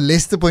Wow. from a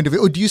Leicester point of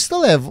view. Or do you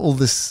still have all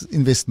this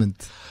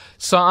investment?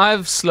 So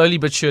I've slowly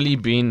but surely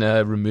been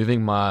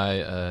removing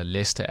my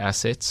Leicester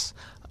assets.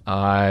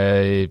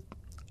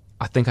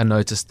 I think I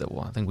noticed that.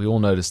 Well, I think we all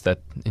noticed that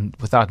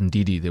without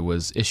Ndidi, there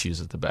was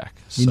issues at the back.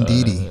 So,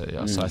 Ndidi.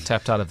 Yeah, so I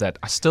tapped out of that.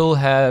 I still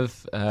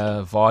have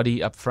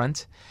Vardy up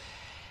front,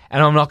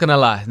 and I'm not gonna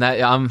lie.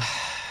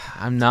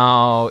 I'm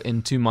now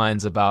in two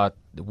minds about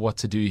what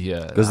to do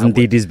here. Because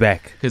Ndidi's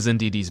back. Because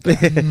Ndidi's back.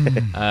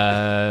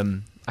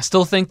 I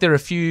still think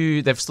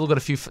they've still got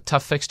a few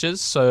tough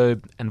fixtures. So,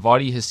 and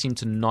Vardy has seemed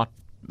to not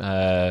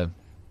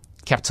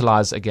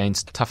capitalize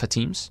against tougher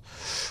teams.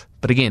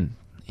 But again,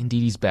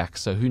 Ndidi's back,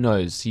 so who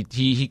knows?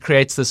 He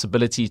creates this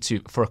ability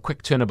for a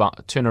quick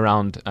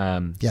turnaround.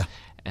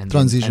 And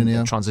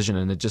transition,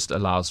 and it just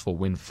allows for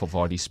win for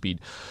Vardy's speed.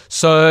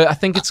 So I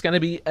think it's going to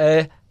be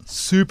a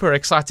super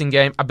exciting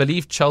game. I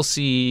believe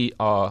Chelsea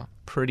are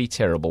pretty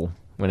terrible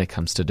when it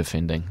comes to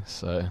defending.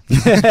 So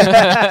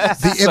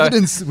The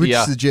evidence would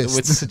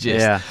suggest.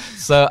 Yeah.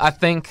 So I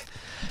think,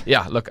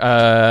 look,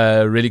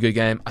 really good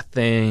game. I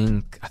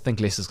think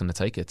Leicester's going to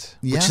take it,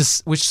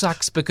 which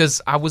sucks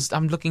because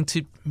I'm looking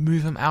to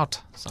move him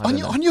out. So On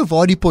your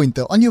Vardy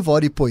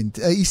point,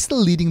 he's still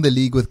leading the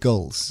league with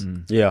goals.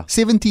 Yeah.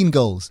 17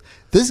 goals.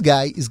 This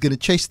guy is going to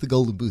chase the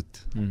Golden Boot.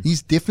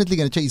 He's definitely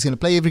going to chase. He's going to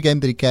play every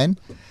game that he can.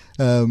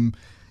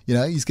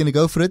 He's going to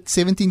go for it.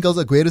 17 goals.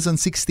 Aguero's on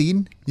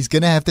 16. He's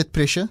going to have that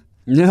pressure.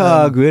 No,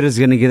 Aguero's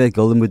going to get that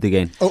golden boot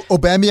again.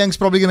 Aubameyang's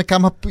probably going to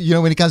come up,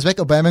 when he comes back.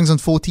 Aubameyang's on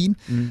 14.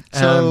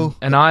 So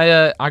and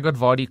I got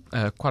Vardy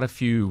quite a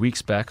few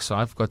weeks back, so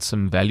I've got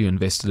some value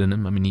invested in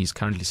him. I mean, he's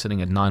currently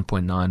sitting at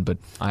 9.9, but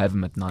I have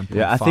him at 9.5.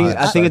 Yeah,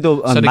 I think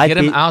it'll so to might get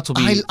be, him out will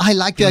be. I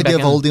like the get him idea of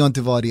back in. holding on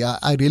to Vardy.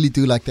 I really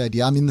do like the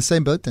idea. I'm in the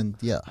same boat, and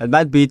It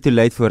might be too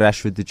late for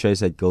Rashford to chase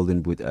that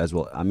golden boot as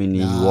well. I mean,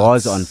 he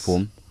was on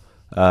form.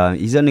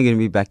 He's only going to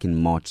be back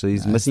in March, so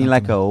he's missing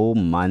like a whole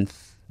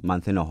month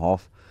and a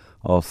half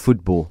of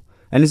football.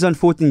 And he's on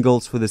 14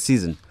 goals for the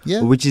season,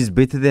 which is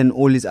better than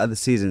all his other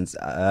seasons.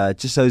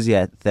 Just shows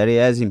that he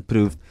has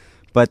improved.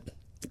 But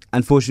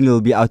unfortunately,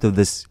 he'll be out of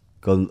this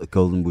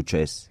golden boot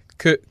chase.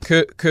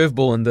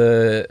 Curveball in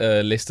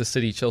the Leicester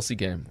City Chelsea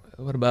game.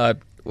 What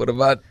about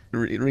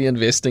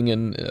reinvesting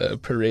in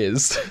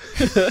Perez?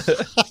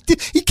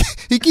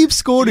 he keeps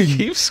scoring. He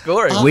keeps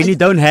scoring. When you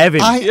don't have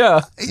him.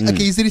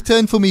 Okay, he's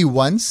returned for me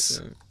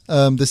once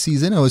this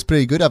season. It was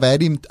pretty good. I've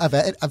had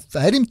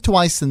him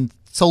twice and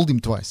sold him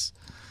twice,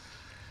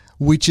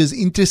 which is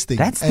interesting.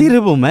 That's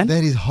terrible, man.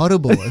 That is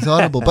horrible. It's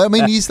horrible. But I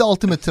mean, he's the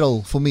ultimate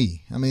troll for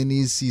me. I mean,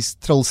 he's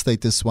troll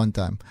status one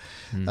time.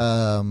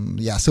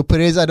 So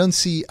Perez, I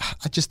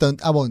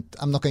won't.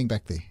 I'm not going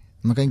back there.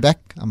 I'm not going back.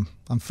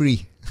 I'm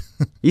free.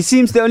 He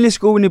seems to only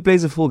score when he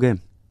plays a full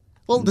game.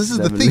 Well, this is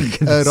the thing.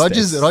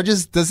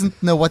 Rodgers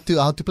doesn't know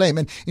how to play him.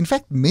 And in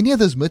fact, many of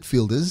those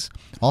midfielders,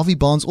 Harvey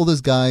Barnes, all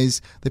those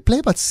guys, they play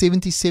about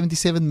 70,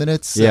 77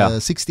 minutes,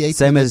 68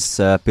 Same minutes.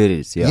 as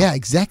Perez, Yeah,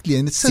 exactly.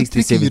 And it's so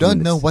 60, tricky. You don't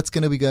 70 know minutes. what's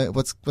going to be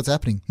what's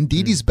happening.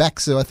 Ndidi's back,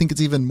 so I think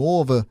it's even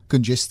more of a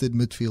congested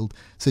midfield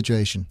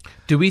situation.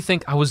 Do we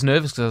think I was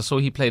nervous because I saw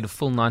he played a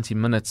full 90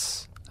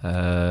 minutes two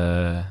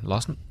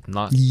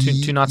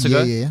nights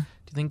ago? Yeah.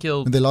 Do you think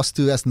he'll And they lost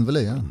to Aston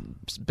Villa,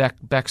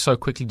 back so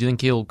quickly? Do you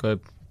think he'll go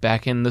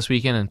back in this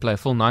weekend and play a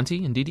full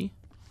 90 in Ndidi?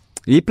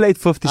 He played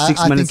 56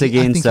 I minutes think he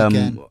against.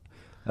 can.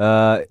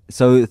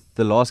 So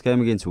the last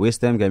game against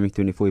West Ham, game week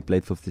 24, he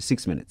played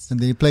 56 minutes.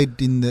 And then he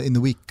played in the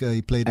week.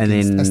 He played And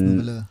against then Aston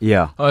Villa.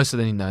 yeah, Oh, so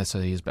then he knows.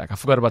 So he's back. I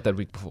forgot about that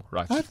week before.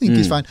 Right. I think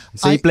he's fine.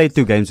 so he played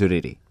 2 games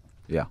already.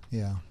 Yeah.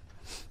 Yeah.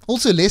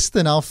 Also,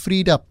 Leicester now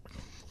freed up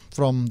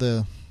from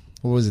the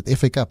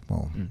FA Cup.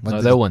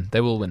 No, they'll win.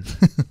 They will win.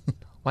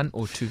 1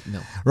 or 2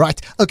 nil. Right.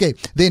 Okay.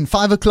 Then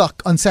 5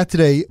 o'clock on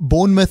Saturday,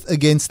 Bournemouth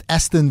against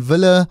Aston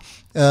Villa.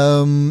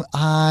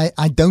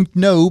 I don't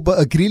know,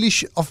 but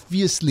Grealish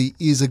obviously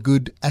is a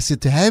good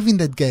asset to have in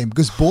that game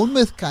because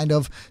Bournemouth kind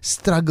of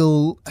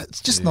struggle.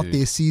 It's just not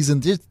their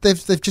season.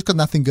 They've just got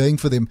nothing going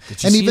for them.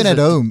 And even at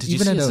home,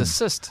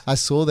 Assist? I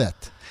saw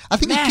that. I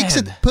think he kicks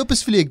it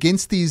purposefully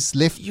against his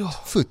left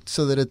foot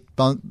so that it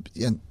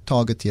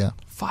target here.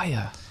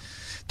 Fire.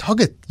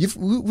 Target.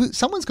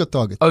 Someone's got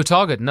target. Oh,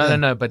 target.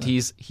 No. But he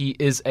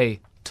is a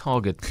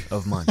target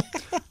of mine.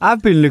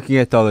 I've been looking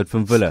at target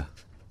from Villa.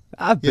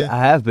 I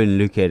have been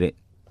looking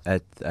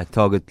at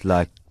target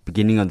like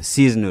beginning of the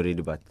season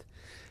already, but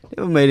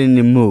never made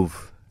any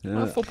move.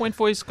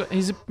 4.4.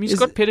 He's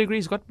got pedigree.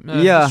 He's got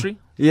history.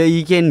 Yeah,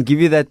 he can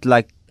give you that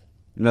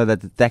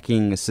that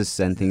attacking assists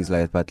and things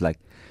like that. But like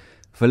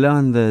Villa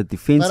on the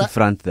defensive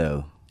front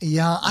though.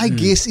 Yeah, I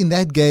guess in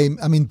that game,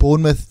 I mean,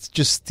 Bournemouth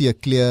just steer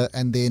clear,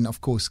 and then, of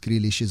course,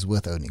 Grealish is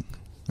worth owning.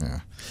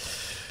 Yeah.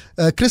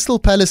 Crystal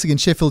Palace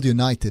against Sheffield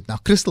United. Now,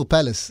 Crystal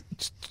Palace,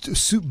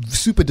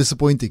 super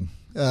disappointing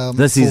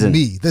this season. For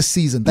me. This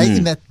season. They're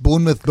in that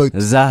Bournemouth boat.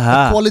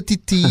 Zaha. A quality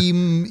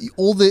team,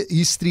 all the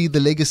history,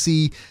 the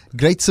legacy,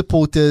 great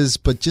supporters,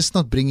 but just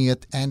not bringing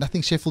it. And I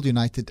think Sheffield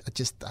United are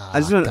just...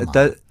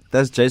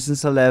 does Jason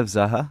Salah have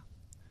Zaha?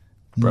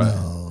 Bro.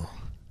 No.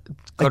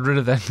 Got rid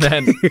of that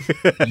man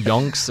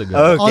yonks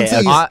ago. Okay. Answer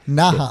is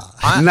Naha.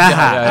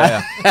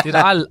 Yeah. Dude,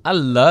 I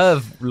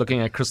love looking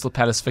at Crystal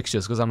Palace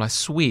fixtures because I'm like,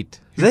 sweet.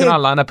 Who can I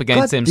line up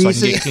against them so I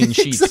can get clean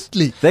sheets?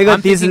 Exactly.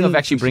 I'm thinking of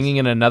actually bringing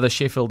in another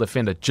Sheffield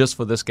defender just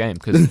for this game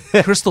because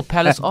Crystal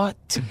Palace are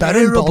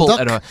terrible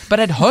at home. But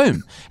at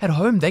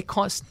home they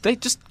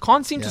just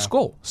can't seem to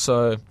score.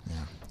 So.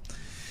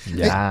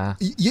 Yeah.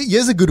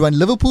 Here's a good one.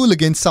 Liverpool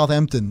against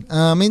Southampton.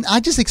 I mean, I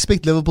just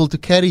expect Liverpool to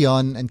carry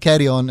on and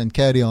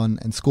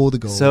score the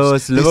goals. So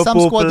it's There's Liverpool some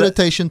squad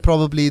rotation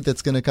probably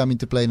that's going to come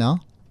into play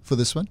now for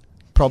this one.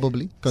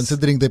 Probably,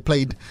 considering they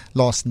played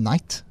last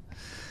night.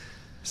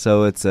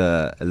 So it's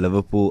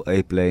Liverpool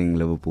A playing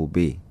Liverpool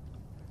B.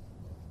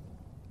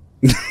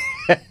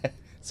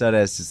 So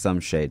there's some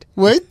shade.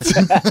 Wait.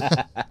 They've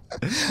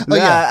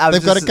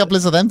got a couple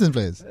of Southampton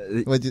players.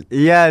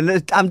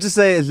 I'm just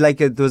saying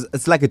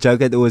it's like a joke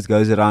that always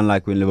goes around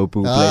like when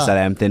Liverpool plays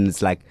Southampton.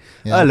 It's like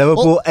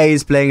Liverpool A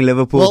is playing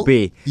Liverpool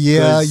B.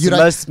 Yeah, you're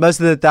right. Most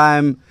of the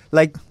time,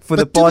 like for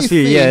the past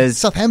few years,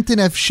 Southampton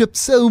have shipped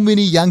so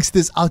many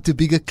youngsters out to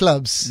bigger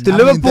clubs. To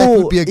Liverpool, that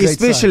would be a great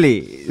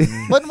especially.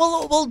 But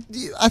well,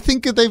 I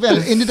think they've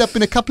ended up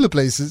in a couple of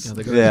places.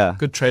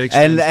 Good trade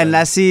exchange. And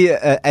I see,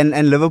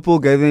 and Liverpool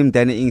gave him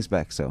Danny Ings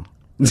back. So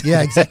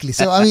yeah, exactly.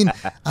 So I mean,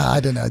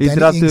 I don't know. He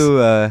tried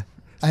to.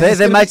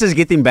 They might just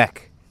get him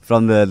back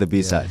from the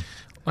B side.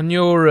 On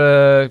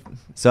your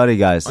sorry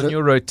guys, on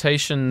your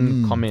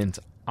rotation comment.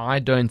 I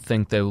don't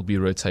think they will be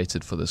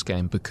rotated for this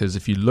game because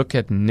if you look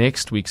at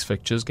next week's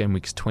fixtures, game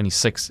week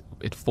 26,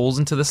 it falls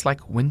into this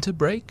like winter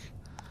break.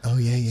 Oh,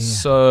 yeah.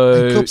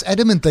 So Klopp's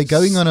adamant they're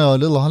going on a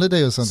little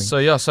holiday or something. So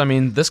I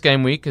mean, this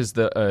game week is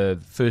the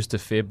 1st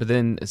of Feb, but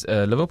then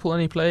Liverpool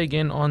only play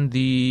again on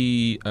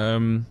the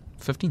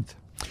 15th.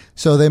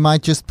 So they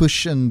might just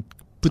push and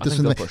put this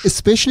in there,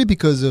 especially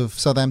because of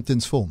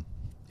Southampton's form.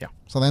 Yeah.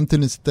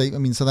 Southampton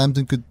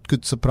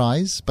could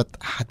surprise, but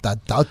I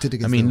doubt it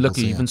against look,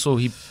 you even saw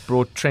he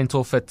brought Trent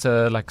off at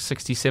like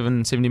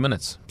 67, 70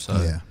 minutes. So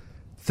yeah.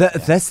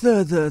 That's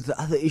the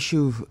other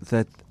issue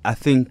that I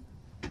think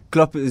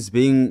Klopp is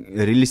being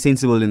really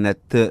sensible in that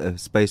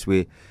space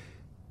where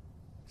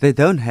they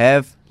don't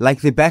have,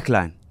 like their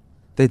backline,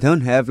 they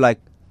don't have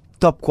like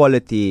top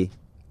quality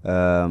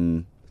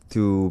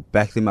to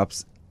back them up.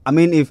 I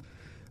mean, if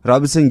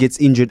Robertson gets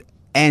injured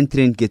and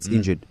Trent gets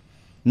injured,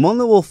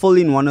 Milner will fall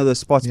in one of those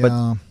spots,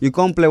 but you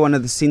can't play one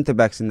of the centre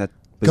backs in that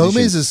position.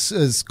 Gomez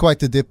is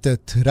quite adept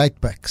at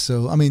right back.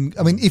 So I mean,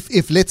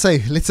 if let's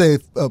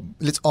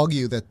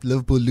argue that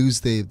Liverpool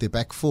lose their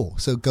back four.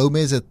 So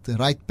Gomez at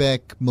right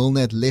back,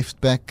 Milner at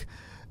left back,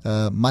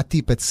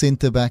 Matip at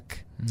centre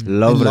back,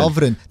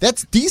 Lovren.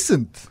 That's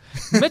decent.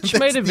 Mitch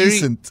made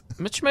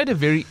a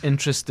very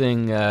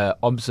interesting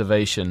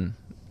observation,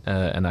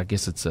 and I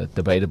guess it's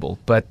debatable.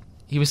 But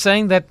he was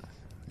saying that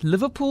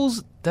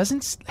Liverpool's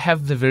doesn't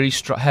have a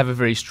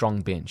very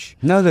strong bench.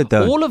 No, they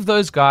don't. All of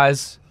those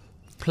guys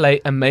play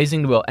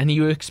amazingly well, and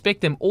you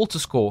expect them all to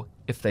score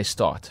if they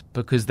start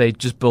because they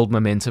just build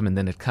momentum and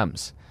then it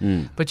comes.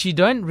 But you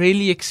don't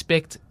really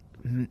expect.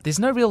 There's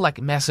no real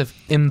like massive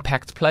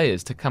impact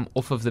players to come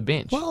off of the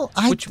bench. Well,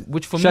 which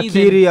for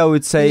Shaqiri, me, I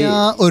would say.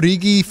 Yeah,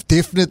 Origi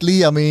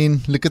definitely. I mean,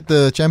 look at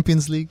the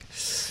Champions League.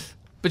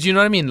 But you know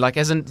what I mean? Like,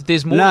 as in,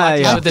 there's more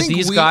likelihood that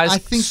these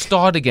guys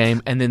start a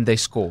game and then they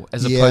score,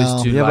 as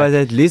opposed to. Yeah, but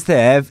at least they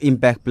have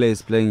impact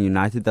players playing.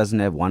 United doesn't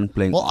have one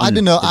playing. Well, I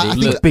don't know. I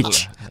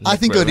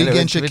think Origi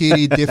and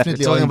Shaqiri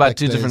definitely. Talking about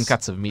two different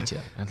cuts of meat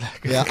here.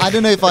 Yeah, I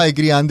don't know if I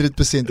agree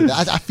 100%.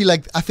 I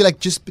feel like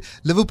just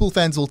Liverpool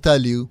fans will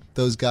tell you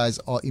those guys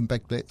are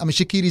impact players. I mean,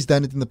 Shaqiri's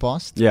done it in the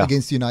past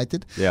against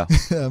United. Yeah,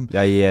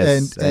 yeah, he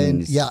has.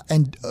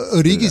 And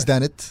Origi's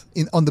done it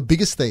on the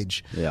biggest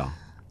stage. Yeah.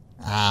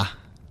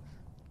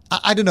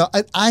 I don't know.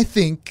 I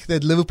think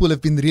that Liverpool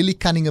have been really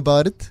cunning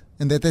about it,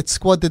 and that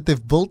squad that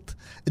they've built,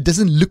 it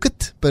doesn't look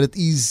it, but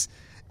it's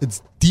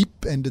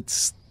deep and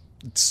it's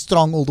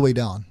strong all the way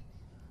down,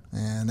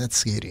 and that's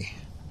scary.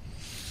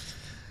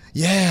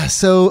 Yeah.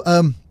 So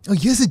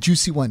here's a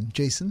juicy one,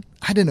 Jason.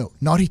 I don't know.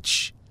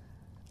 Norwich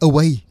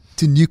away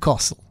to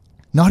Newcastle.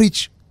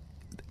 Norwich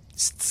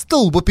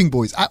still whipping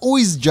boys. I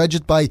always judge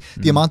it by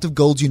the amount of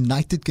goals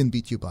United can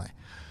beat you by.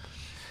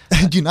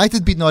 And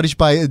United beat Norwich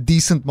by a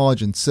decent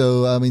margin.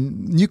 So, I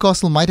mean,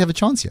 Newcastle might have a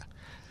chance here.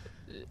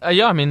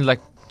 Yeah, I mean, like,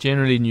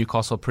 generally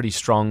Newcastle pretty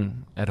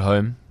strong at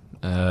home.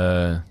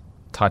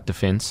 Tight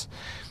defence.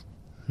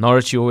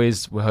 Norwich,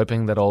 we're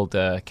hoping that old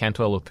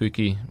Cantwell or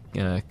Pookie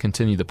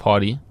continue the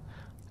party.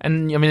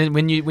 And I mean,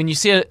 when you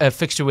see a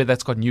fixture where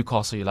that's got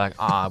Newcastle, you're like,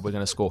 we're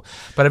going to score.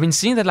 But I've been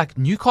seeing that like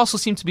Newcastle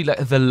seem to be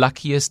like the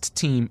luckiest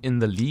team in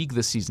the league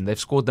this season. They've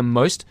scored the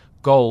most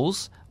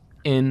goals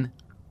in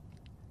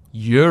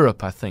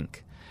Europe, I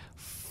think,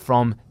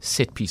 from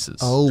set pieces.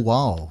 Oh,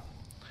 wow.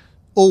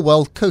 All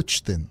well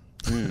coached then.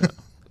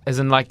 As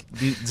in, like,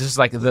 just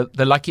like the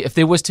lucky. If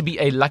there was to be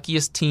a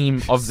luckiest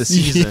team of the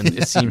season,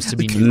 it seems to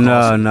be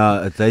Newcastle.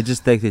 No, they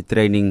just take the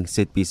training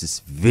set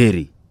pieces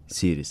very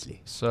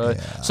seriously. So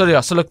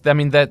look, I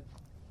mean, that.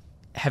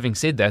 Having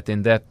said that,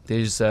 then that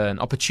there's an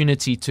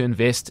opportunity to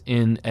invest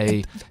in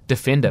a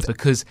defender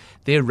because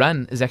their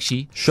run is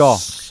actually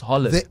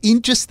solid. The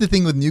interesting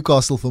thing with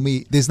Newcastle for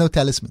me, there's no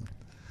talisman.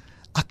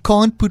 I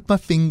can't put my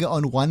finger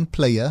on one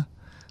player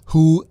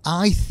who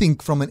I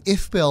think from an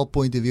FPL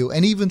point of view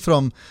and even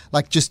from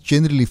like just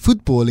generally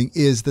footballing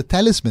is the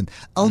talisman.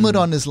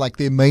 Almiron is like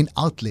their main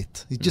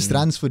outlet. He just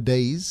runs for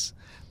days,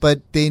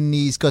 but then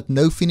he's got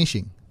no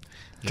finishing.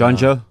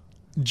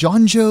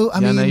 Jonjo, I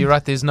mean, no, you're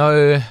right. There's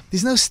no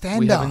standout.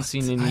 We haven't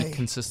seen any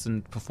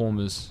consistent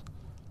performers.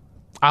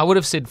 I would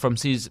have said from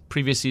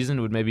previous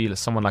season would maybe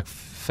someone like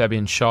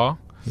Fabian Schär,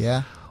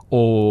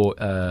 or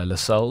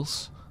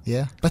Lascelles.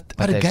 Yeah, but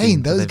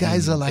again, those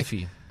guys are like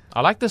iffy.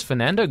 I like this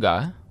Fernando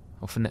guy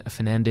or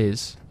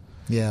Fernandez.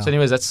 Yeah. So,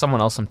 anyways, that's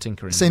someone else I'm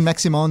tinkering. Saint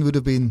Maximin would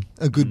have been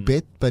a good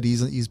bet, but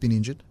he's been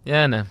injured.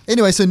 Yeah, no.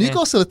 Anyway, so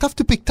Newcastle tough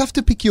to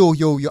pick your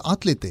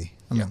outlet there.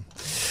 I mean,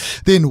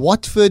 then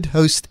Watford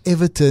host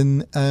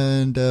Everton,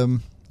 and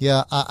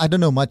I don't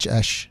know much,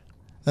 Ash.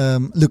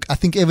 Look, I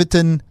think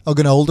Everton are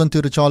going to hold on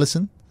to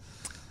Richarlison.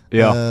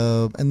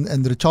 Yeah.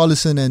 And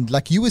Richarlison, and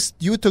like you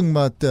were talking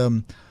about.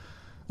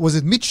 Was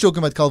it Mitch talking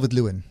about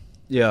Calvert-Lewin?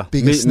 Yeah.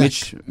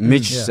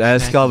 Mitch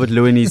as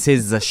Calvert-Lewin, he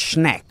says a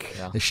snack.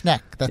 A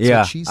snack. That's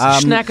what she said.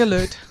 Snack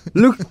alert.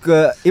 Look,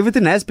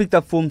 Everton has picked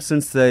up form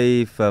since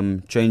they've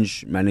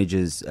changed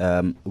managers.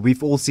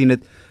 We've all seen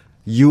it.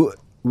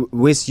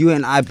 Wes, you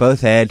and I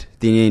both had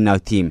Digne in our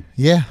team.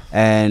 Yeah.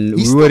 And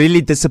we were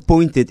really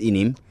disappointed in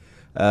him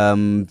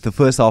the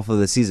first half of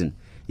the season.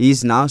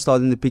 He's now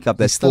starting to pick up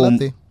that form.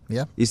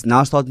 Yeah. He's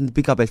now starting to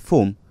pick up that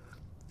form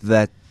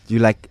that you're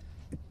like,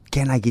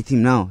 can I get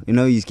him now? You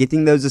know, he's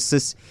getting those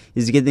assists,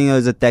 he's getting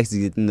those attacks,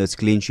 he's getting those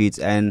clean sheets,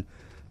 and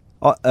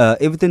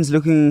Everton's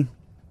looking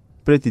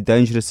pretty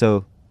dangerous.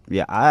 So,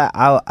 yeah,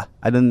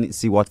 I don't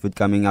see Watford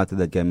coming out of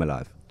that game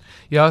alive.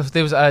 Yeah,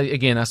 there was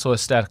again. I saw a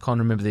stat. I can't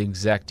remember the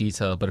exact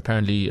detail, but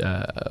apparently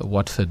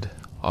Watford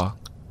are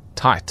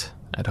tight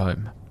at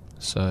home,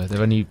 so they've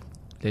only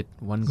let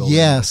one goal.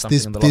 Yes,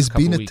 there's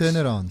been a weeks.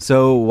 turnaround.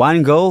 So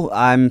 1 goal.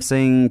 I'm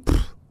saying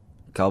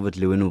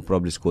Calvert-Lewin will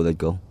probably score that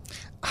goal.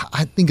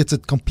 I think it's a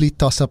complete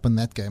toss-up in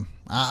that game.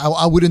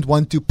 I wouldn't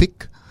want to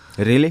pick.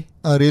 Really?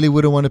 I really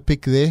wouldn't want to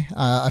pick there.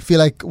 I feel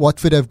like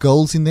Watford have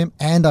goals in them,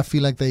 and I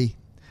feel like they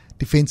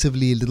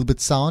defensively a little bit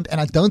sound, and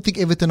I don't think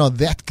Everton are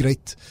that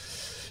great.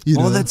 You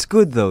know. That's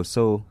good though.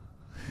 So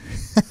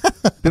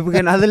people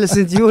can either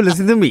listen to you or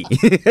listen to me.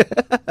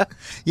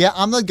 Yeah,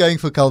 I'm not going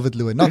for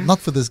Calvert-Lewin. Not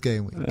for this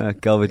game.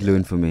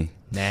 Calvert-Lewin for me.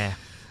 Nah.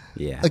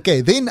 Yeah.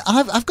 Okay, then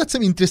I've got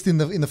some interest in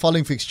the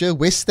following fixture: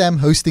 West Ham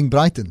hosting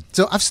Brighton.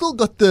 So I've still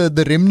got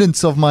the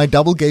remnants of my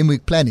double game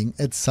week planning.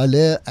 It's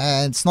Salah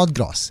and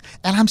Snodgrass,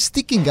 and I'm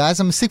sticking, guys.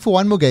 I'm stick for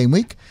one more game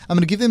week. I'm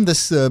going to give them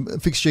this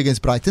fixture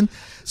against Brighton.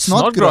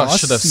 Snodgrass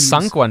should have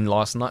sunk one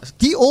last night.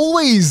 He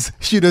always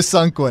should have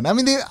sunk one. I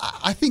mean,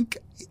 I think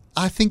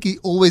he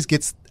always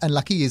gets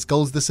unlucky. His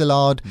goals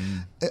disallowed,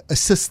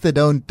 assists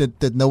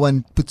that no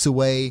one puts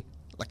away,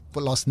 like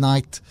for last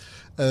night.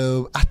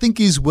 I think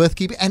he's worth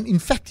keeping, and in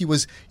fact, he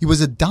was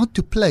a doubt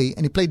to play,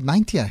 and he played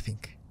 90. I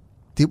think.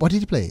 What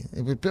did he play?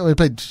 He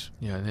played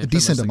a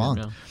decent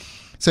amount. Game, yeah.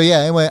 So yeah,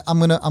 anyway, I'm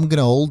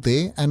gonna hold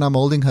there, and I'm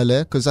holding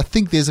Haller because I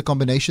think there's a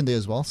combination there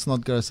as well.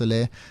 Snodgrass,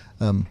 Haller,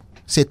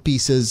 set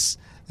pieces,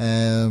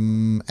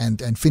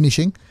 and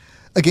finishing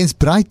against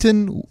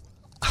Brighton.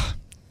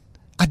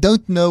 I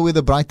don't know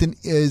whether Brighton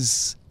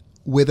is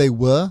where they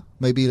were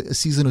maybe a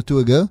season or two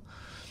ago,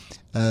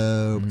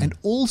 and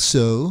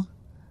also.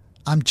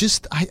 I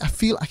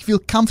feel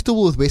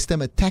comfortable with West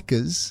Ham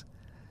attackers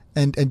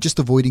and just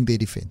avoiding their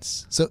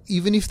defense. So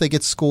even if they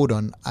get scored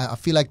on, I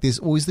feel like there's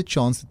always the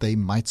chance that they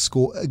might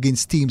score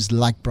against teams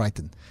like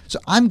Brighton. So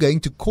I'm going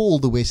to call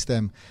the West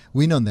Ham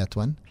win on that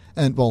one.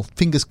 And, well,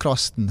 fingers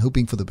crossed and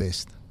hoping for the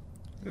best.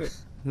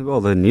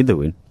 Well, they need the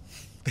win.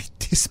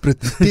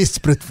 Desperate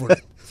for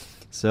it.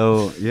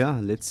 So, yeah,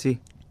 let's see.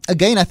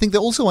 Again, I think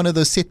they're also one of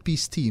those set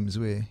piece teams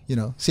where,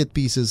 set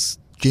pieces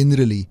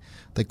generally,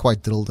 they're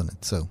quite drilled on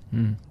it. So,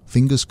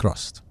 fingers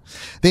crossed.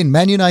 Then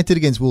Man United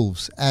against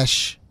Wolves.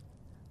 Ash,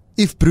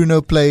 if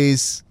Bruno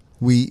plays,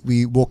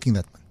 we walking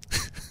that one.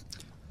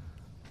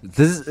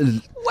 This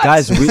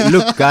guys,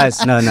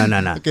 guys, no.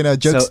 Okay, now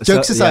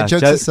jokes aside.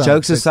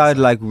 Jokes aside,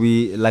 like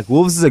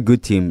Wolves is a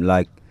good team.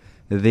 Like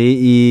there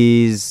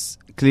is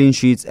clean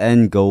sheets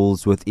and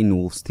goals within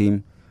Wolves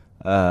team.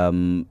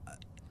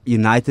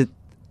 United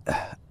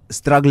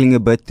struggling a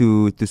bit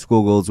to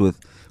score goals with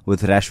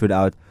Rashford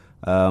out.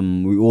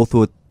 We all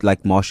thought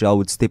like Martial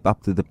would step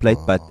up to the plate,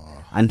 but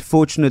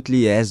unfortunately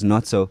he has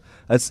not. So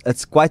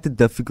it's quite a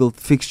difficult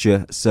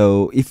fixture.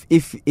 So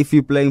if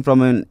you're playing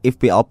from an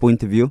FPL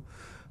point of view,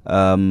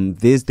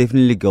 there's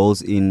definitely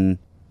goals in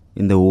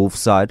the Wolves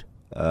side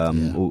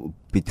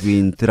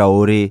between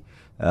Traore,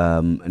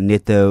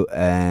 Neto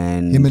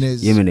and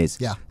Jimenez.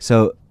 Yeah.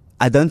 So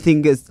I don't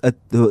think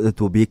it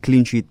will be a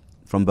clean sheet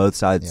from both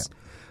sides. Yeah.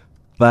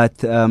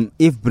 But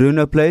if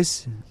Bruno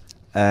plays,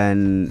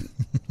 and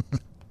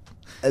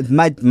it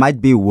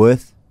might be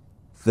worth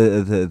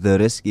the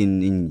risk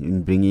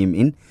in bringing him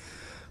in,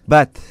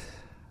 but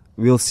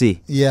we'll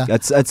see. Yeah.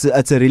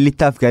 It's a really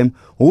tough game.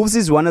 Wolves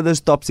is one of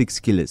those top 6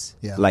 killers.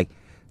 Yeah. Like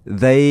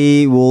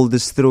they will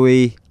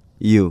destroy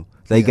you.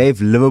 They gave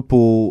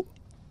Liverpool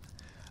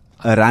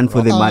a run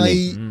for their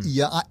money.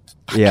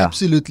 I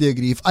absolutely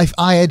agree. If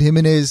I had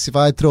Jimenez, if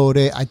I had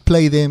Traore, I'd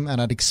play them,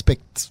 and I'd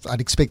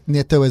expect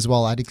Neto as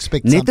well. I'd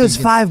expect Neto's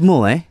something 5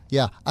 mil, eh?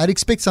 Yeah, I'd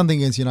expect something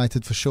against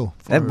United for sure.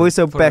 That boy's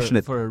so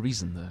passionate. For a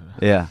reason,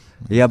 though.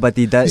 Yeah, but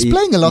he does. He's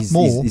playing a lot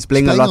more. He's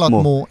playing a lot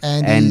more,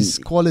 and his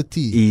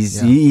quality.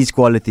 He's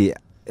quality.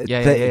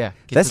 Yeah.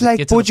 That's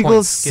like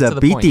Portugal's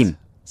B team.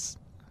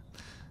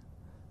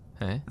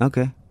 Hey?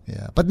 Okay.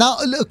 Yeah, but now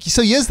look.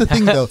 So here's the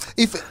thing, though.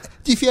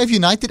 If you have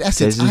United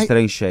assets, Jason's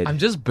throwing shade. I'm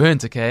just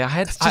burnt. Okay,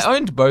 I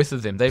owned both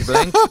of them. They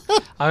blanked.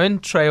 I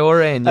owned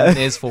Traore and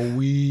Jimenez for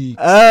weeks.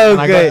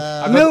 Okay.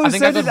 I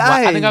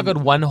think I got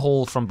one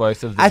haul from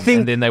both of them.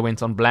 And then they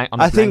went on blank.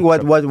 I think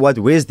what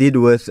Wes did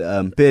with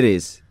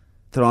Perez,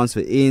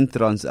 transfer in,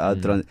 transfer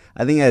out.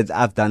 I think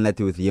I've done that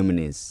with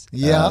Jimenez.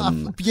 Yeah,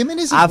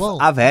 Jimenez as well.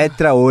 I've had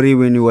Traore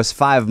when he was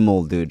 5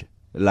 mil, dude.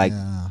 Like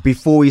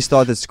before he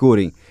started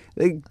scoring.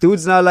 Like,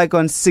 dude's now like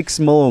on 6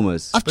 mil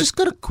almost. I've just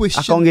got a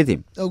question. I can't get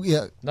him. Oh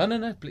yeah.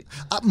 No, please.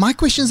 My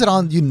question's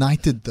around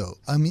United though.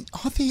 I mean,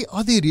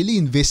 are there really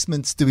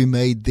investments to be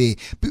made there?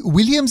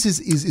 Williams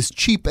is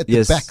cheap at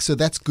the back, so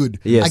that's good.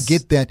 Yes. I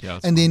get that. Yeah,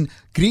 and then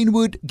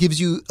Greenwood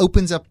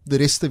opens up the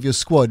rest of your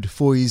squad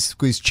for his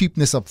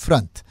cheapness up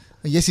front.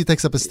 Yes, he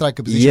takes up a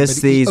striker position. Yes,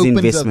 but there he is opens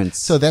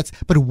investments.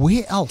 But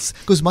where else?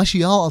 Because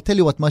Martial, I'll tell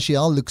you what,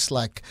 Martial looks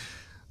like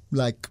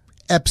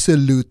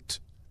absolute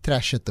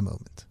trash at the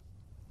moment.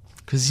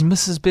 Because he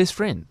misses his best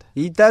friend.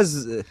 He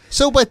does.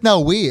 But now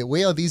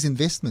where are these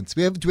investments?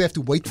 Do we have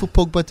to wait for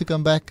Pogba to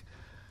come back?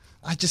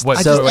 At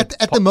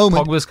the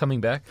moment, Pogba's coming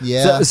back.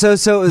 Yeah. So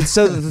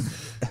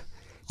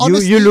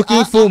Honestly, you're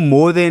looking for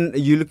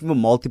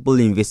multiple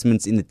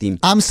investments in the team.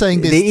 I'm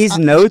saying there is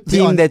no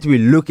team that we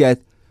look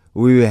at.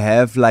 We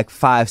have like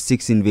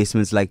 5-6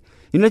 investments. Like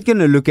you're not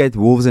gonna look at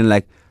Wolves and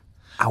like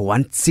I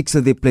want 6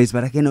 of their players,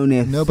 but I can only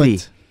have 3.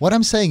 But what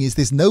I'm saying is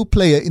there's no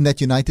player in that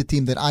United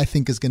team that I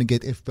think is going to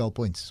get FPL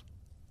points.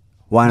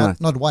 Why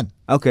not? Not one.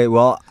 Okay,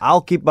 well,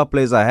 I'll keep my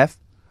players I have.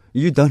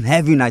 You don't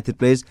have United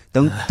players.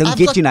 Don't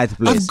get United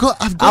players.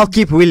 I'll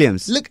keep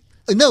Williams. Look,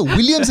 no,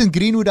 Williams and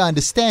Greenwood I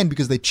understand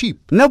because they're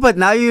cheap. No, but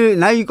now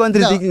you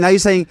contradict. Now you're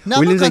saying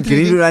Williams and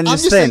Greenwood I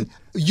understand.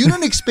 You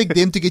don't expect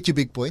them to get you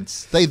big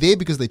points. They're there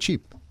because they're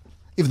cheap.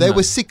 If they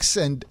were 6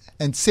 and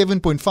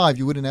 7.5,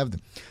 you wouldn't have them.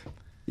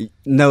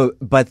 No,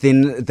 but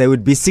then they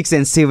would be 6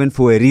 and 7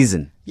 for a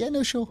reason. Yeah,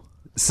 no, sure.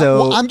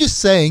 So I'm just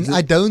saying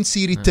I don't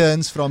see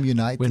returns from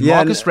United. When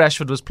Marcus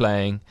Rashford was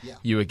playing,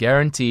 you were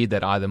guaranteed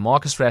that either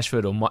Marcus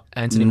Rashford or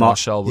Anthony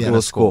Martial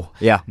will score.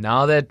 Yeah.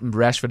 Now that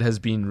Rashford has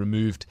been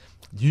removed,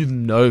 you've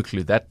no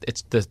clue. That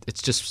it's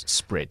just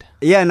spread.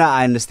 Yeah, no,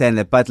 I understand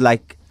that, but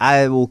like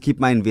I will keep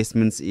my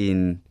investments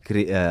in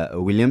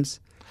Williams.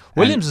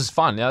 Williams is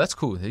fun. Yeah, that's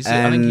cool. I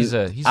think he's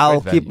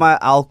I'll great keep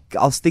value.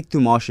 I'll stick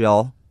to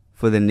Martial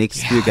for the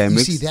next 2 game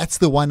weeks. See, that's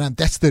the one.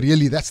 That's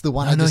the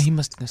one. No, he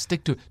must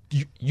stick to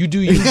it. You do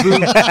you, boo.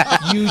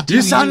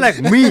 You sound like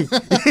me.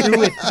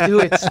 Do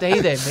it. Stay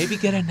there. Maybe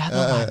get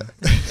another one.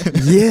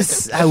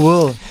 Yes, I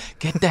will.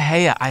 Get De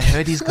Gea. I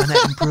heard he's gonna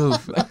improve.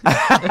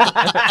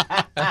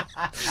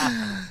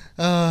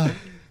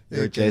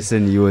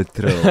 Jason, you a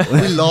troll.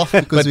 We laugh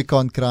because we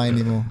can't cry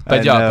anymore.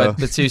 But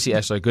but seriously,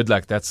 Ashley, good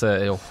luck. That's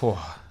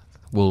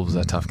Wolves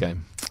a tough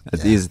game.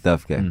 It is a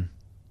tough game.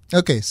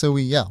 Okay, so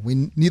we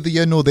neither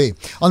here nor there.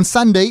 On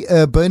Sunday,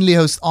 Burnley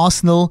host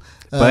Arsenal.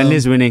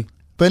 Burnley's winning.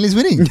 Burnley's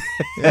winning.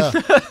 Yeah.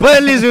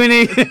 Burnley's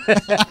winning.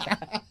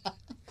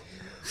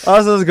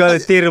 Arsenal's got a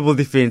terrible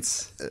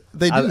defense.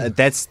 They do.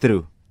 That's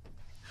true.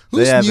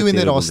 Who's They have new a in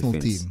that terrible Arsenal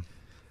defense.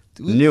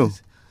 team? New.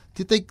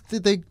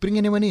 Did they bring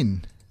anyone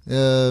in?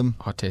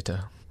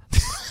 Arteta.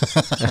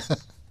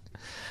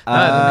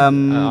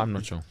 I'm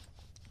not sure.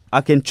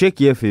 I can check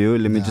here for you.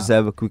 Let me just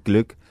have a quick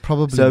look.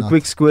 Probably So, not.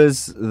 quick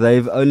squiz,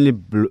 they've only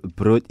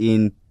brought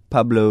in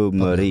Pablo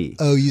Mari.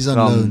 Oh, he's on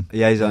loan.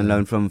 Yeah, he's on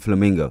loan from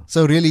Flamengo.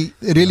 So really,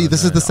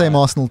 this is the same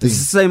Arsenal team. It's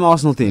the same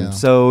Arsenal team. Yeah.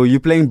 So,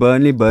 you're playing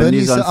Burnley.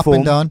 Burnley's on up form.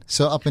 and down.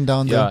 So up and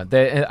down. Yeah,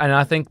 and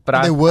I think,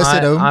 but They're worse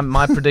at home.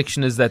 my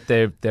prediction is that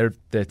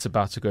it's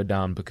about to go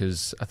down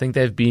because I think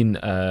they've been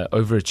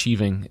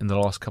overachieving in the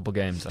last couple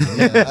games.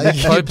 I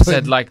mean, Pope's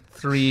had like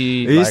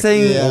 3 Are you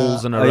saying-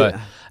 goals in a Yeah. row.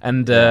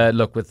 And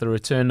look, with the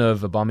return of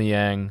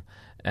Aubameyang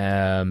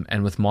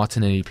and with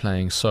Martinelli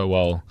playing so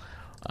well,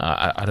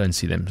 I don't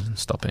see them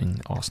stopping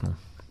Arsenal.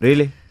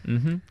 Really?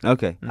 Mm-hmm.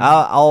 Okay.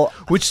 I'll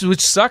Which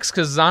sucks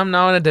because I'm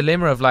now in a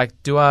dilemma of like,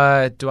 do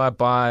I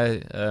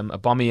buy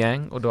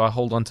Aubameyang or do I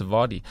hold on to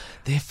Vardy?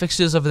 Their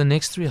fixtures over the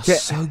next 3 are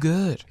so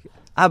good.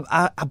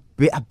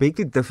 I beg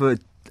to differ.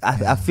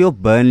 I feel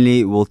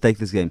Burnley will take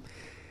this game.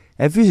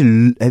 Have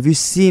you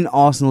seen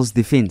Arsenal's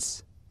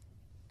defense?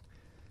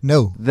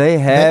 No, They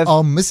they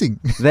are missing.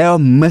 they are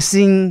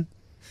missing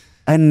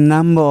a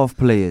number of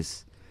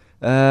players.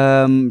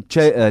 Chambers,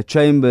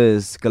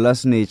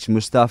 Kolasinac,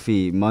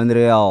 Mustafi,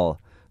 Monreal,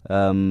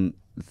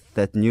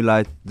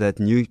 that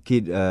new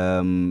kid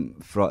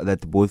that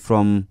bought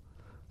from,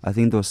 I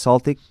think it was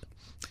Celtic.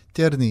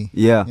 Tierney.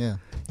 Yeah. Yeah.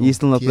 He's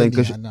still not playing.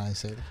 Tierney, I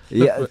said.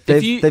 Yeah, Look,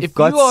 they've if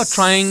got you are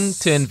trying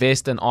to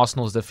invest in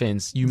Arsenal's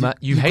defense, you hate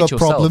got yourself.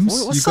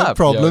 problems. What's You got up?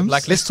 problems. Yo?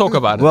 Like, let's talk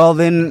about it. Well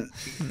then,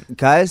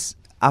 guys,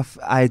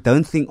 I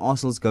don't think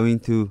Arsenal's going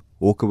to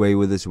walk away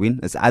with this win.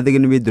 It's either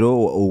going to be a draw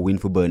or win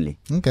for Burnley.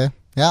 Okay.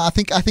 Yeah, I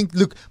think.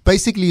 Look,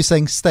 basically, you're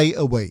saying stay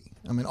away.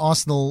 I mean,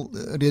 Arsenal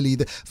really.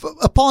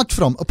 Apart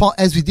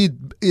as we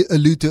did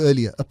allude to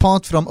earlier,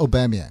 apart from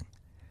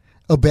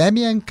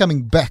Aubameyang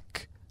coming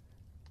back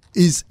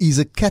is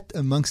a cat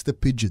amongst the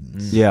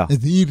pigeons. Yeah,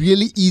 And he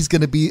really is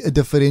going to be a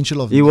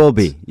differential of. he will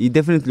be. He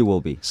definitely will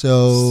be.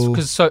 So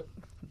So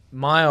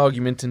my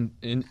argument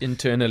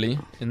internally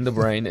in the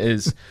brain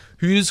is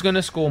who's going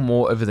to score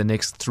more over the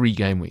next 3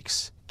 game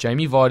weeks?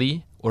 Jamie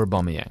Vardy or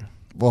Aubameyang?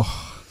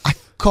 I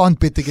can't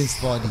bet against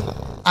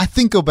Vardy. I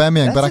think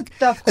Aubameyang, That's but a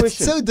tough it's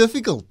question. so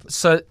difficult.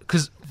 So,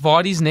 because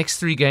Vardy's next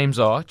 3 games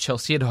are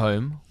Chelsea at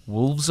home,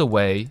 Wolves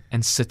away,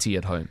 and City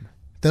at home.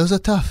 Those are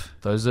tough.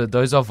 Those are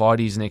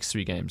Vardy's next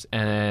 3 games,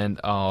 and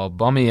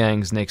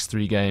Aubameyang's next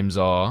 3 games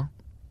are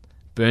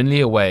Burnley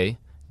away,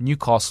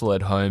 Newcastle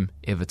at home,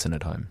 Everton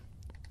at home.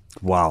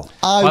 Wow.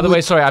 By the way,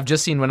 sorry, I've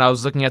just seen when I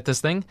was looking at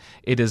this thing,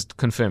 it is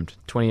confirmed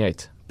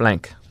 28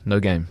 blank, no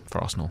game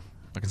for Arsenal.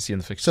 I can see in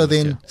the fixture.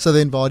 so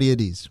then Vardy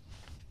it is.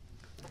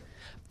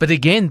 But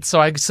again,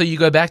 so you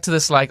go back to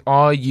this like,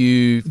 are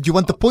you? Do you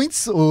want the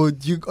points, or are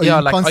you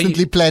like,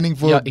 constantly planning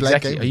for a black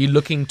exactly? game? Are you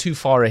looking too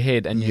far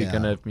ahead and you're Yeah.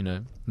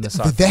 gonna miss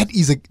out?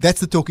 But that's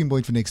the talking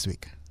point for next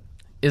week.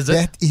 Is it?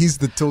 That is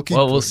the talking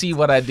Well, point. we'll see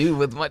what I do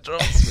with my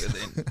transfer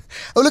then.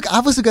 Oh, look,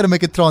 I've also got to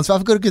make a transfer.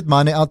 I've got to get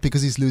Mane out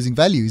because he's losing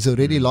value. He's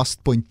already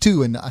lost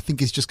 0.2, and I think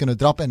he's just going to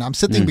drop. And I'm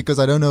sitting because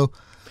I don't know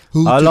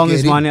who How to long get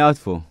is in. Mane out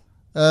for?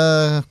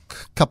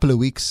 Couple of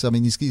weeks. I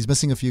mean, he's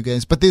missing a few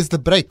games, but there's the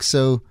break.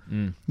 So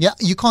yeah,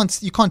 you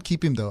can't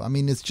keep him though. I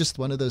mean, it's just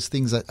one of those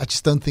things. I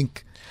just don't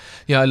think.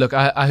 Yeah, look,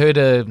 I heard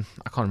I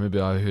can't remember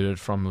who I heard it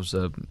from. It was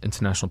an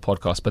international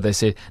podcast, but they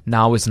said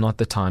now is not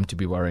the time to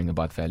be worrying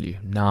about value.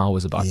 Now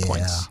is about Yeah.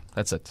 points.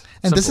 That's it.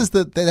 And this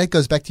Simple. is that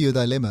goes back to your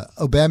dilemma.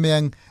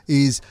 Aubameyang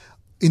is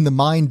in the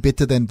mind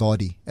better than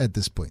Vardy at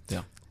this point.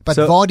 Yeah. But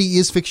So- Vardy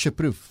is fixture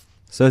proof.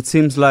 So it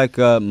seems like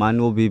Mane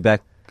will be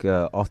back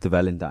after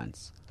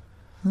Valentine's.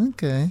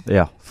 Okay.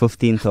 Yeah,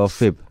 15th of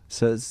Feb.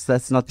 So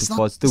that's not too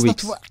far. It's 2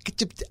 weeks.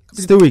 It's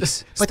It's 2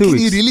 weeks. It's But 2 can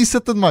weeks. he really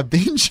sit on my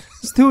bench?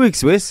 It's 2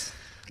 weeks, Wes.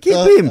 Keep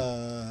him.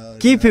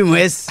 Keep him,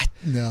 Wes.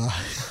 No.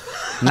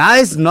 Now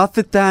is not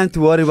the time to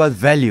worry about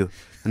value.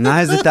 Now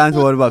is the time to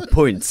worry about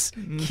points.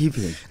 Keep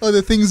him. Oh,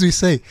 the things we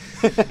say.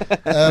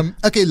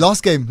 Okay,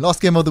 last game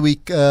of the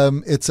week.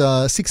 It's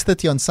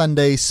 6:30 on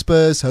Sunday.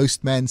 Spurs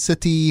host Man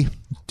City.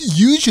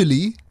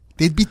 Usually,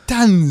 there'd be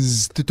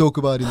tons to talk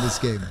about in this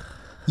game.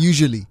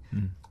 Usually.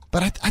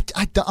 But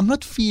I'm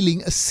not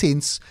feeling a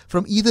sense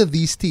from either of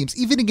these teams,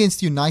 even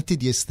against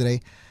United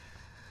yesterday.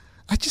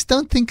 I just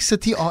don't think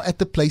City are at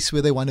the place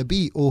where they want to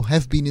be or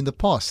have been in the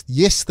past.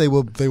 Yes, they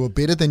were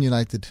better than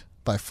United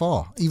by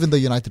far, even though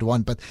United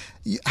won. But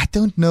I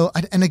don't know.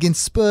 And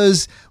against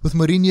Spurs with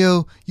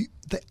Mourinho,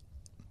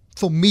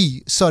 for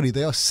me,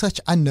 they are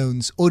such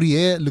unknowns.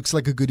 Aurier looks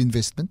like a good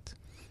investment.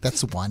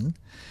 That's one.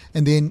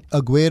 And then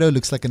Aguero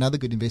looks like another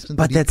good investment.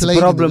 But he that's the played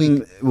in the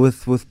problem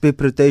week. with Pep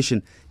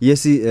rotation.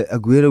 Yes,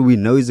 Aguero we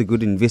know is a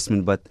good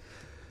investment, but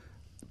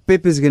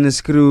Pep is going to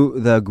screw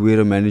the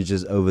Aguero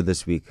managers over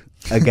this week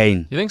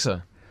again. You think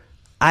so?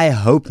 I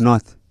hope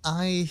not, but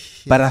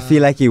I Yeah.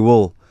 feel like he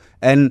will.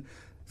 And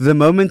the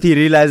moment he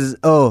realizes,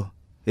 oh,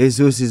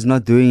 Jesus is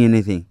not doing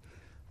anything,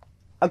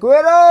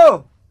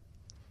 Aguero!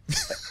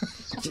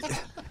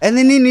 And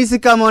then he needs to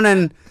come on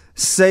and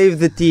save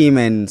the team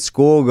and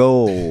score a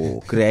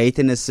goal, create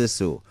an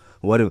assist, or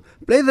whatever.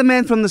 Play the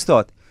man from the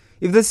start.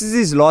 If this is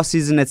his last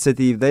season at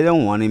City, if they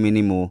don't want him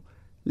anymore,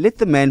 let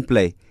the man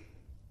play.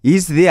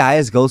 He's their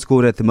highest goal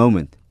scorer at the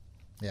moment.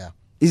 Yeah.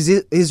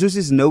 Jesus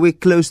is nowhere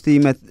close to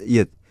him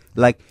yet.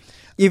 Like,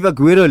 if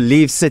Aguero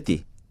leaves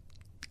City,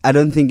 I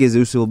don't think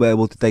Jesus will be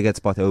able to take that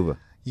spot over.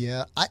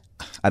 Yeah.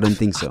 I don't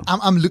think so.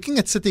 I'm looking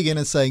at City again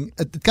and saying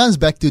it comes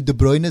back to De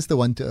Bruyne is the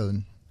one to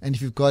own. And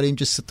if you've got him,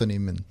 just sit on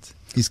him and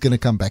he's going to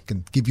come back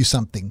and give you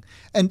something.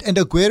 And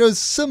Aguero's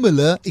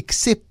similar,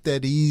 except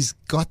that he's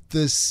got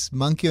this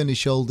monkey on his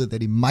shoulder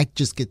that he might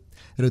just get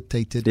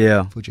rotated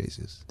for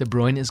Jesus. De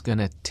Bruyne is going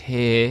to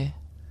tear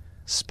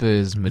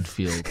Spurs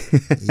midfield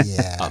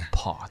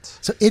apart.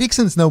 So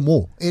Eriksen's no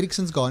more.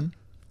 Eriksen's gone.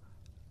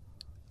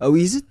 Oh,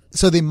 is it?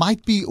 So there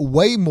might be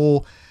way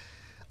more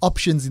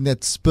options in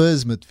that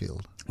Spurs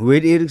midfield. Where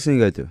did Eriksen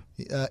go to?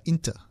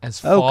 Inter. As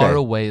far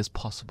away as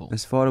possible.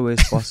 As far away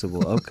as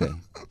possible. Okay.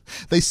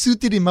 They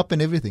suited him up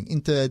and everything.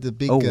 Inter had the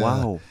big,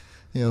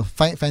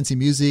 fancy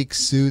music,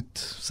 suit,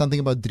 something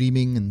about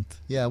dreaming, and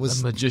it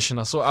was a magician.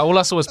 All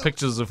I saw was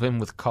pictures of him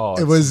with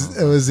cards. It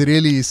was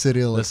really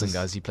surreal. Listen,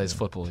 guys, he plays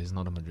football. He's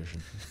not a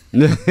magician.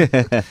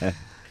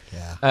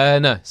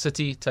 No,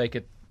 City take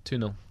it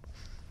 2-0.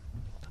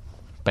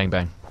 Bang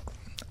bang.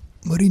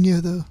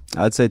 Mourinho though.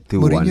 I'd say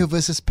 2-1. Mourinho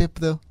versus Pep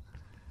though.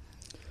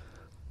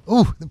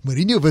 Oh,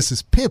 Mourinho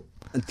versus Pep.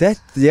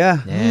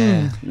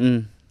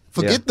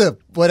 Forget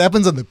what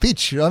happens on the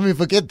pitch. I mean,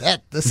 forget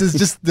that. This is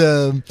just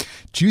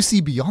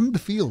juicy beyond the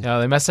field. Yeah,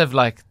 they must have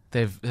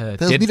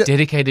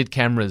dedicated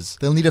cameras.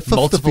 They'll need a fifth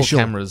multiple official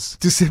cameras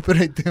to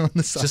separate them on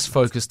the side. Just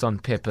focused on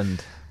Pep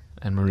and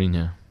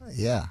Mourinho.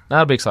 Yeah,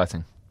 that'll be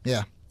exciting.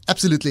 Yeah,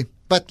 absolutely.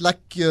 But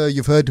like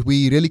you've heard,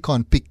 we really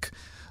can't pick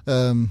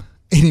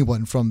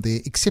anyone from there,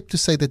 except to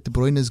say that De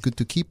Bruyne is good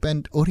to keep,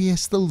 and Aurier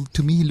still,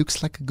 to me,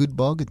 looks like a good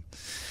bargain.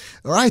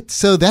 All right,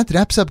 so that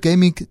wraps up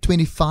Gaming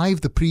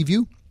 25, the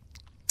preview.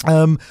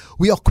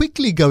 We are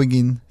quickly going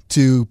in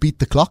to beat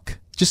the clock,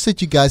 just so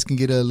that you guys can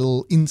get a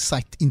little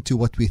insight into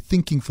what we're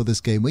thinking for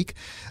this game week.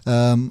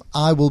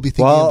 I will be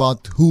thinking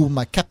about who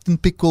my captain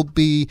pick will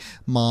be,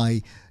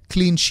 my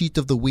clean sheet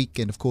of the week,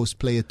 and of course,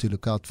 player to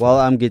look out for. While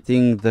I'm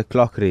getting the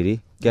clock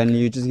ready, can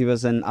you just give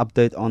us an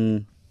update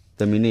on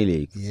the mini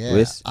league?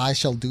 Yeah, I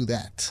shall do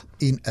that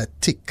in a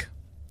tick.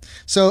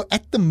 So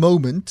at the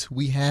moment,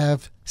 we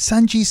have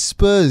Sanji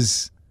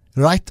Spurs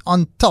right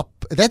on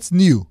top. That's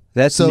new.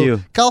 That's new.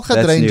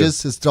 Kalgat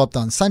Rangers has dropped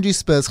down. Sanji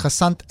Spurs,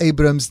 Hassant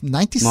Abrams,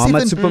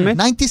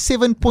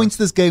 97 points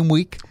this game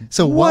week.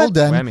 So well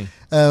done.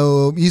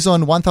 He's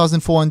on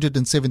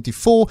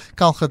 1,474.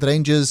 Kalgat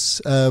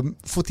Rangers,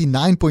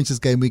 49 points this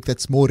game week.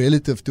 That's more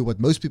relative to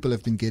what most people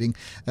have been getting.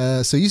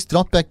 So he's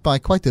dropped back by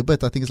quite a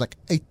bit. I think it's like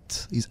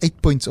 8. He's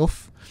 8 points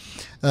off.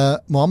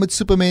 Mohammed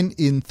Superman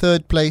in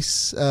third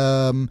place.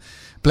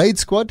 Blade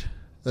Squad,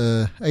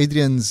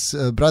 Adrian's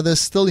brother,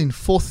 still in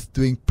fourth,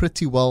 doing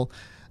pretty well.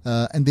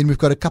 And then we've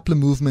got a couple of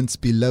movements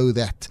below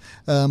that.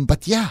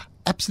 But yeah,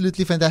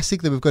 absolutely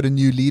fantastic that we've got a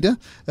new leader.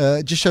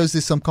 It just shows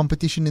there's some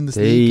competition in this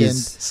league. And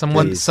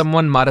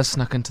someone might have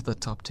snuck into the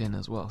top 10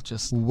 as well.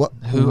 Just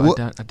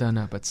I don't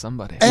know, but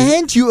somebody.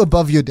 And you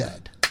above your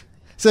dad.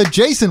 So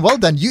Jason, well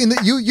done.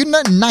 You're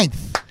not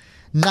ninth.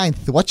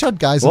 Watch out,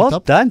 guys. Well on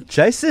top. Done,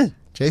 Jason.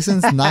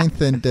 Jason's ninth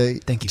and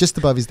Thank you. Just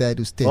above his dad,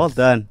 who's 10th. Well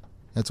done.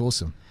 That's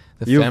awesome.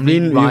 You've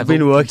been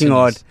working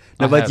hard.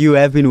 No, but you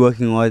have been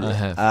working hard. I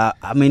have.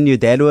 I mean, your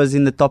dad was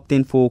in the top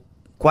 10 for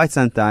quite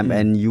some time,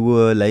 and you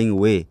were laying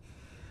away,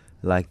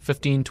 like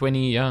 15,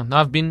 20. Yeah, no,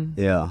 I've been.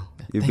 Yeah,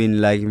 you've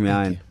been lagging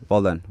behind.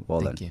 Well done.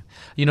 Thank you.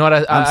 You know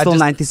what? I'm still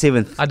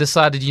 97th. I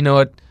decided. You know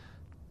what?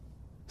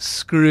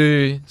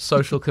 Screw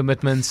social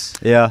commitments.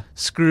 Yeah.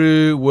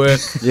 Screw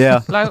work.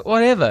 Yeah. Like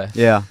whatever.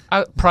 Yeah.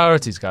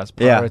 Priorities, guys.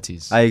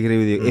 Priorities. Yeah, I agree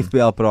with you.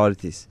 FPL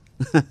priorities.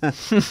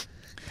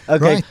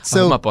 Okay. Right,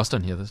 so my boss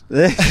don't hear this.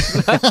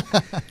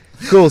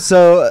 Cool.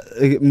 So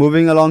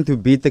moving along to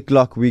beat the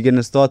clock, we're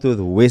gonna start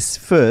with Wes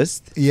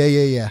first.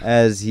 Yeah.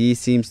 As he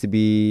seems to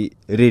be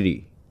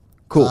ready.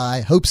 Cool.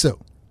 I hope so.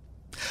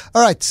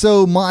 All right.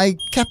 So my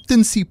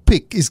captaincy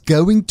pick is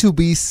going to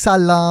be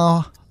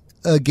Salah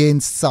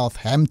against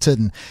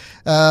Southampton.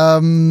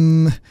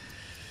 Clean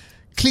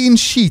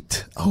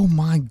sheet. Oh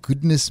my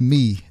goodness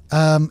me.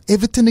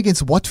 Everton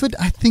against Watford.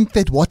 I think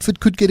that Watford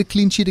could get a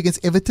clean sheet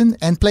against Everton,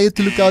 and player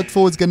to look out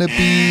for is going to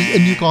be a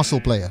Newcastle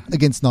player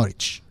against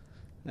Norwich.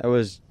 That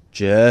was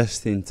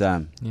just in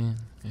time. Yeah.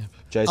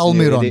 Jason,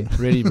 Almiron.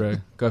 Ready, bro.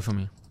 Go for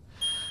me.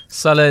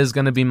 Salah is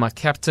going to be my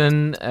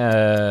captain.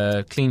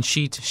 Clean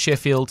sheet.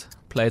 Sheffield.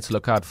 Player to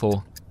look out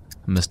for,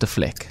 Mr.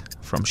 Fleck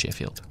from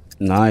Sheffield.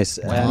 Nice.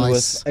 And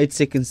with 8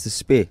 seconds to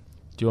spare.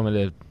 Do you want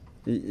me to?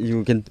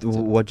 You can.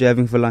 What you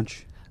having for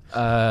lunch?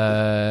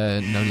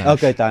 No lunch.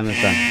 Okay, time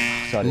is done.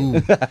 Sorry.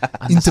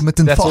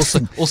 Intermittent That's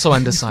fasting. also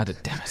undecided.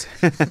 Damn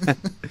it.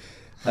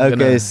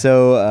 Okay,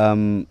 so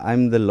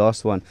I'm the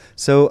last one.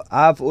 So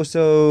I've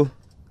also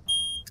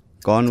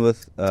gone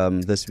with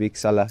this week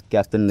Salah,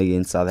 captain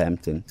against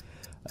Southampton.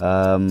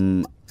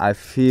 I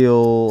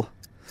feel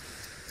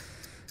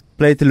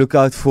player to look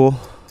out for.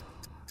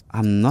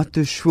 I'm not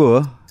too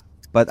sure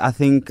but I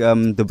think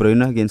De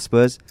Bruyne against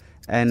Spurs,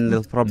 and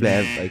they'll probably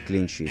have a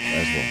clean sheet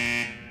as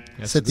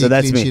well. City So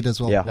that's clean me. sheet as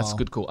well. Yeah. That's Wow.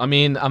 good, cool. I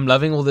mean, I'm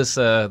loving all this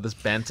this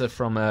banter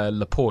from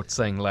Laporte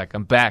saying like,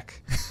 "I'm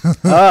back."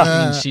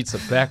 Clean sheets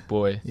are back,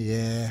 boy.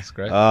 Yeah. It's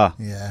great.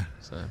 Yeah.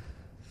 So.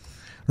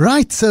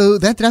 Right, so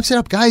that wraps it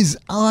up, guys.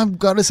 I've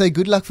got to say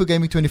good luck for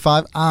Gaming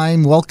 25.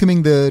 I'm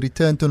welcoming the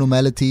return to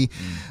normality.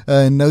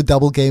 No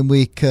double game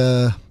week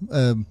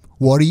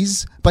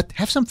worries, but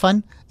have some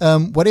fun.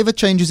 Whatever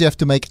changes you have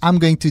to make, I'm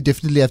going to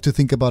definitely have to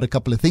think about a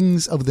couple of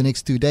things over the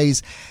next 2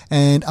 days,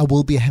 and I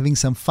will be having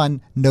some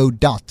fun, no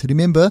doubt.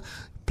 Remember,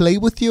 play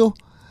with your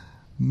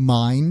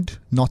mind,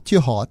 not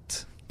your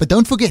heart. But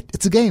don't forget,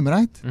 it's a game,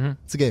 right? Mhm.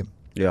 It's a game.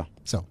 Yeah.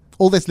 So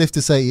all that's left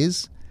to say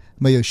is,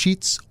 may your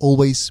sheets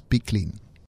always be clean.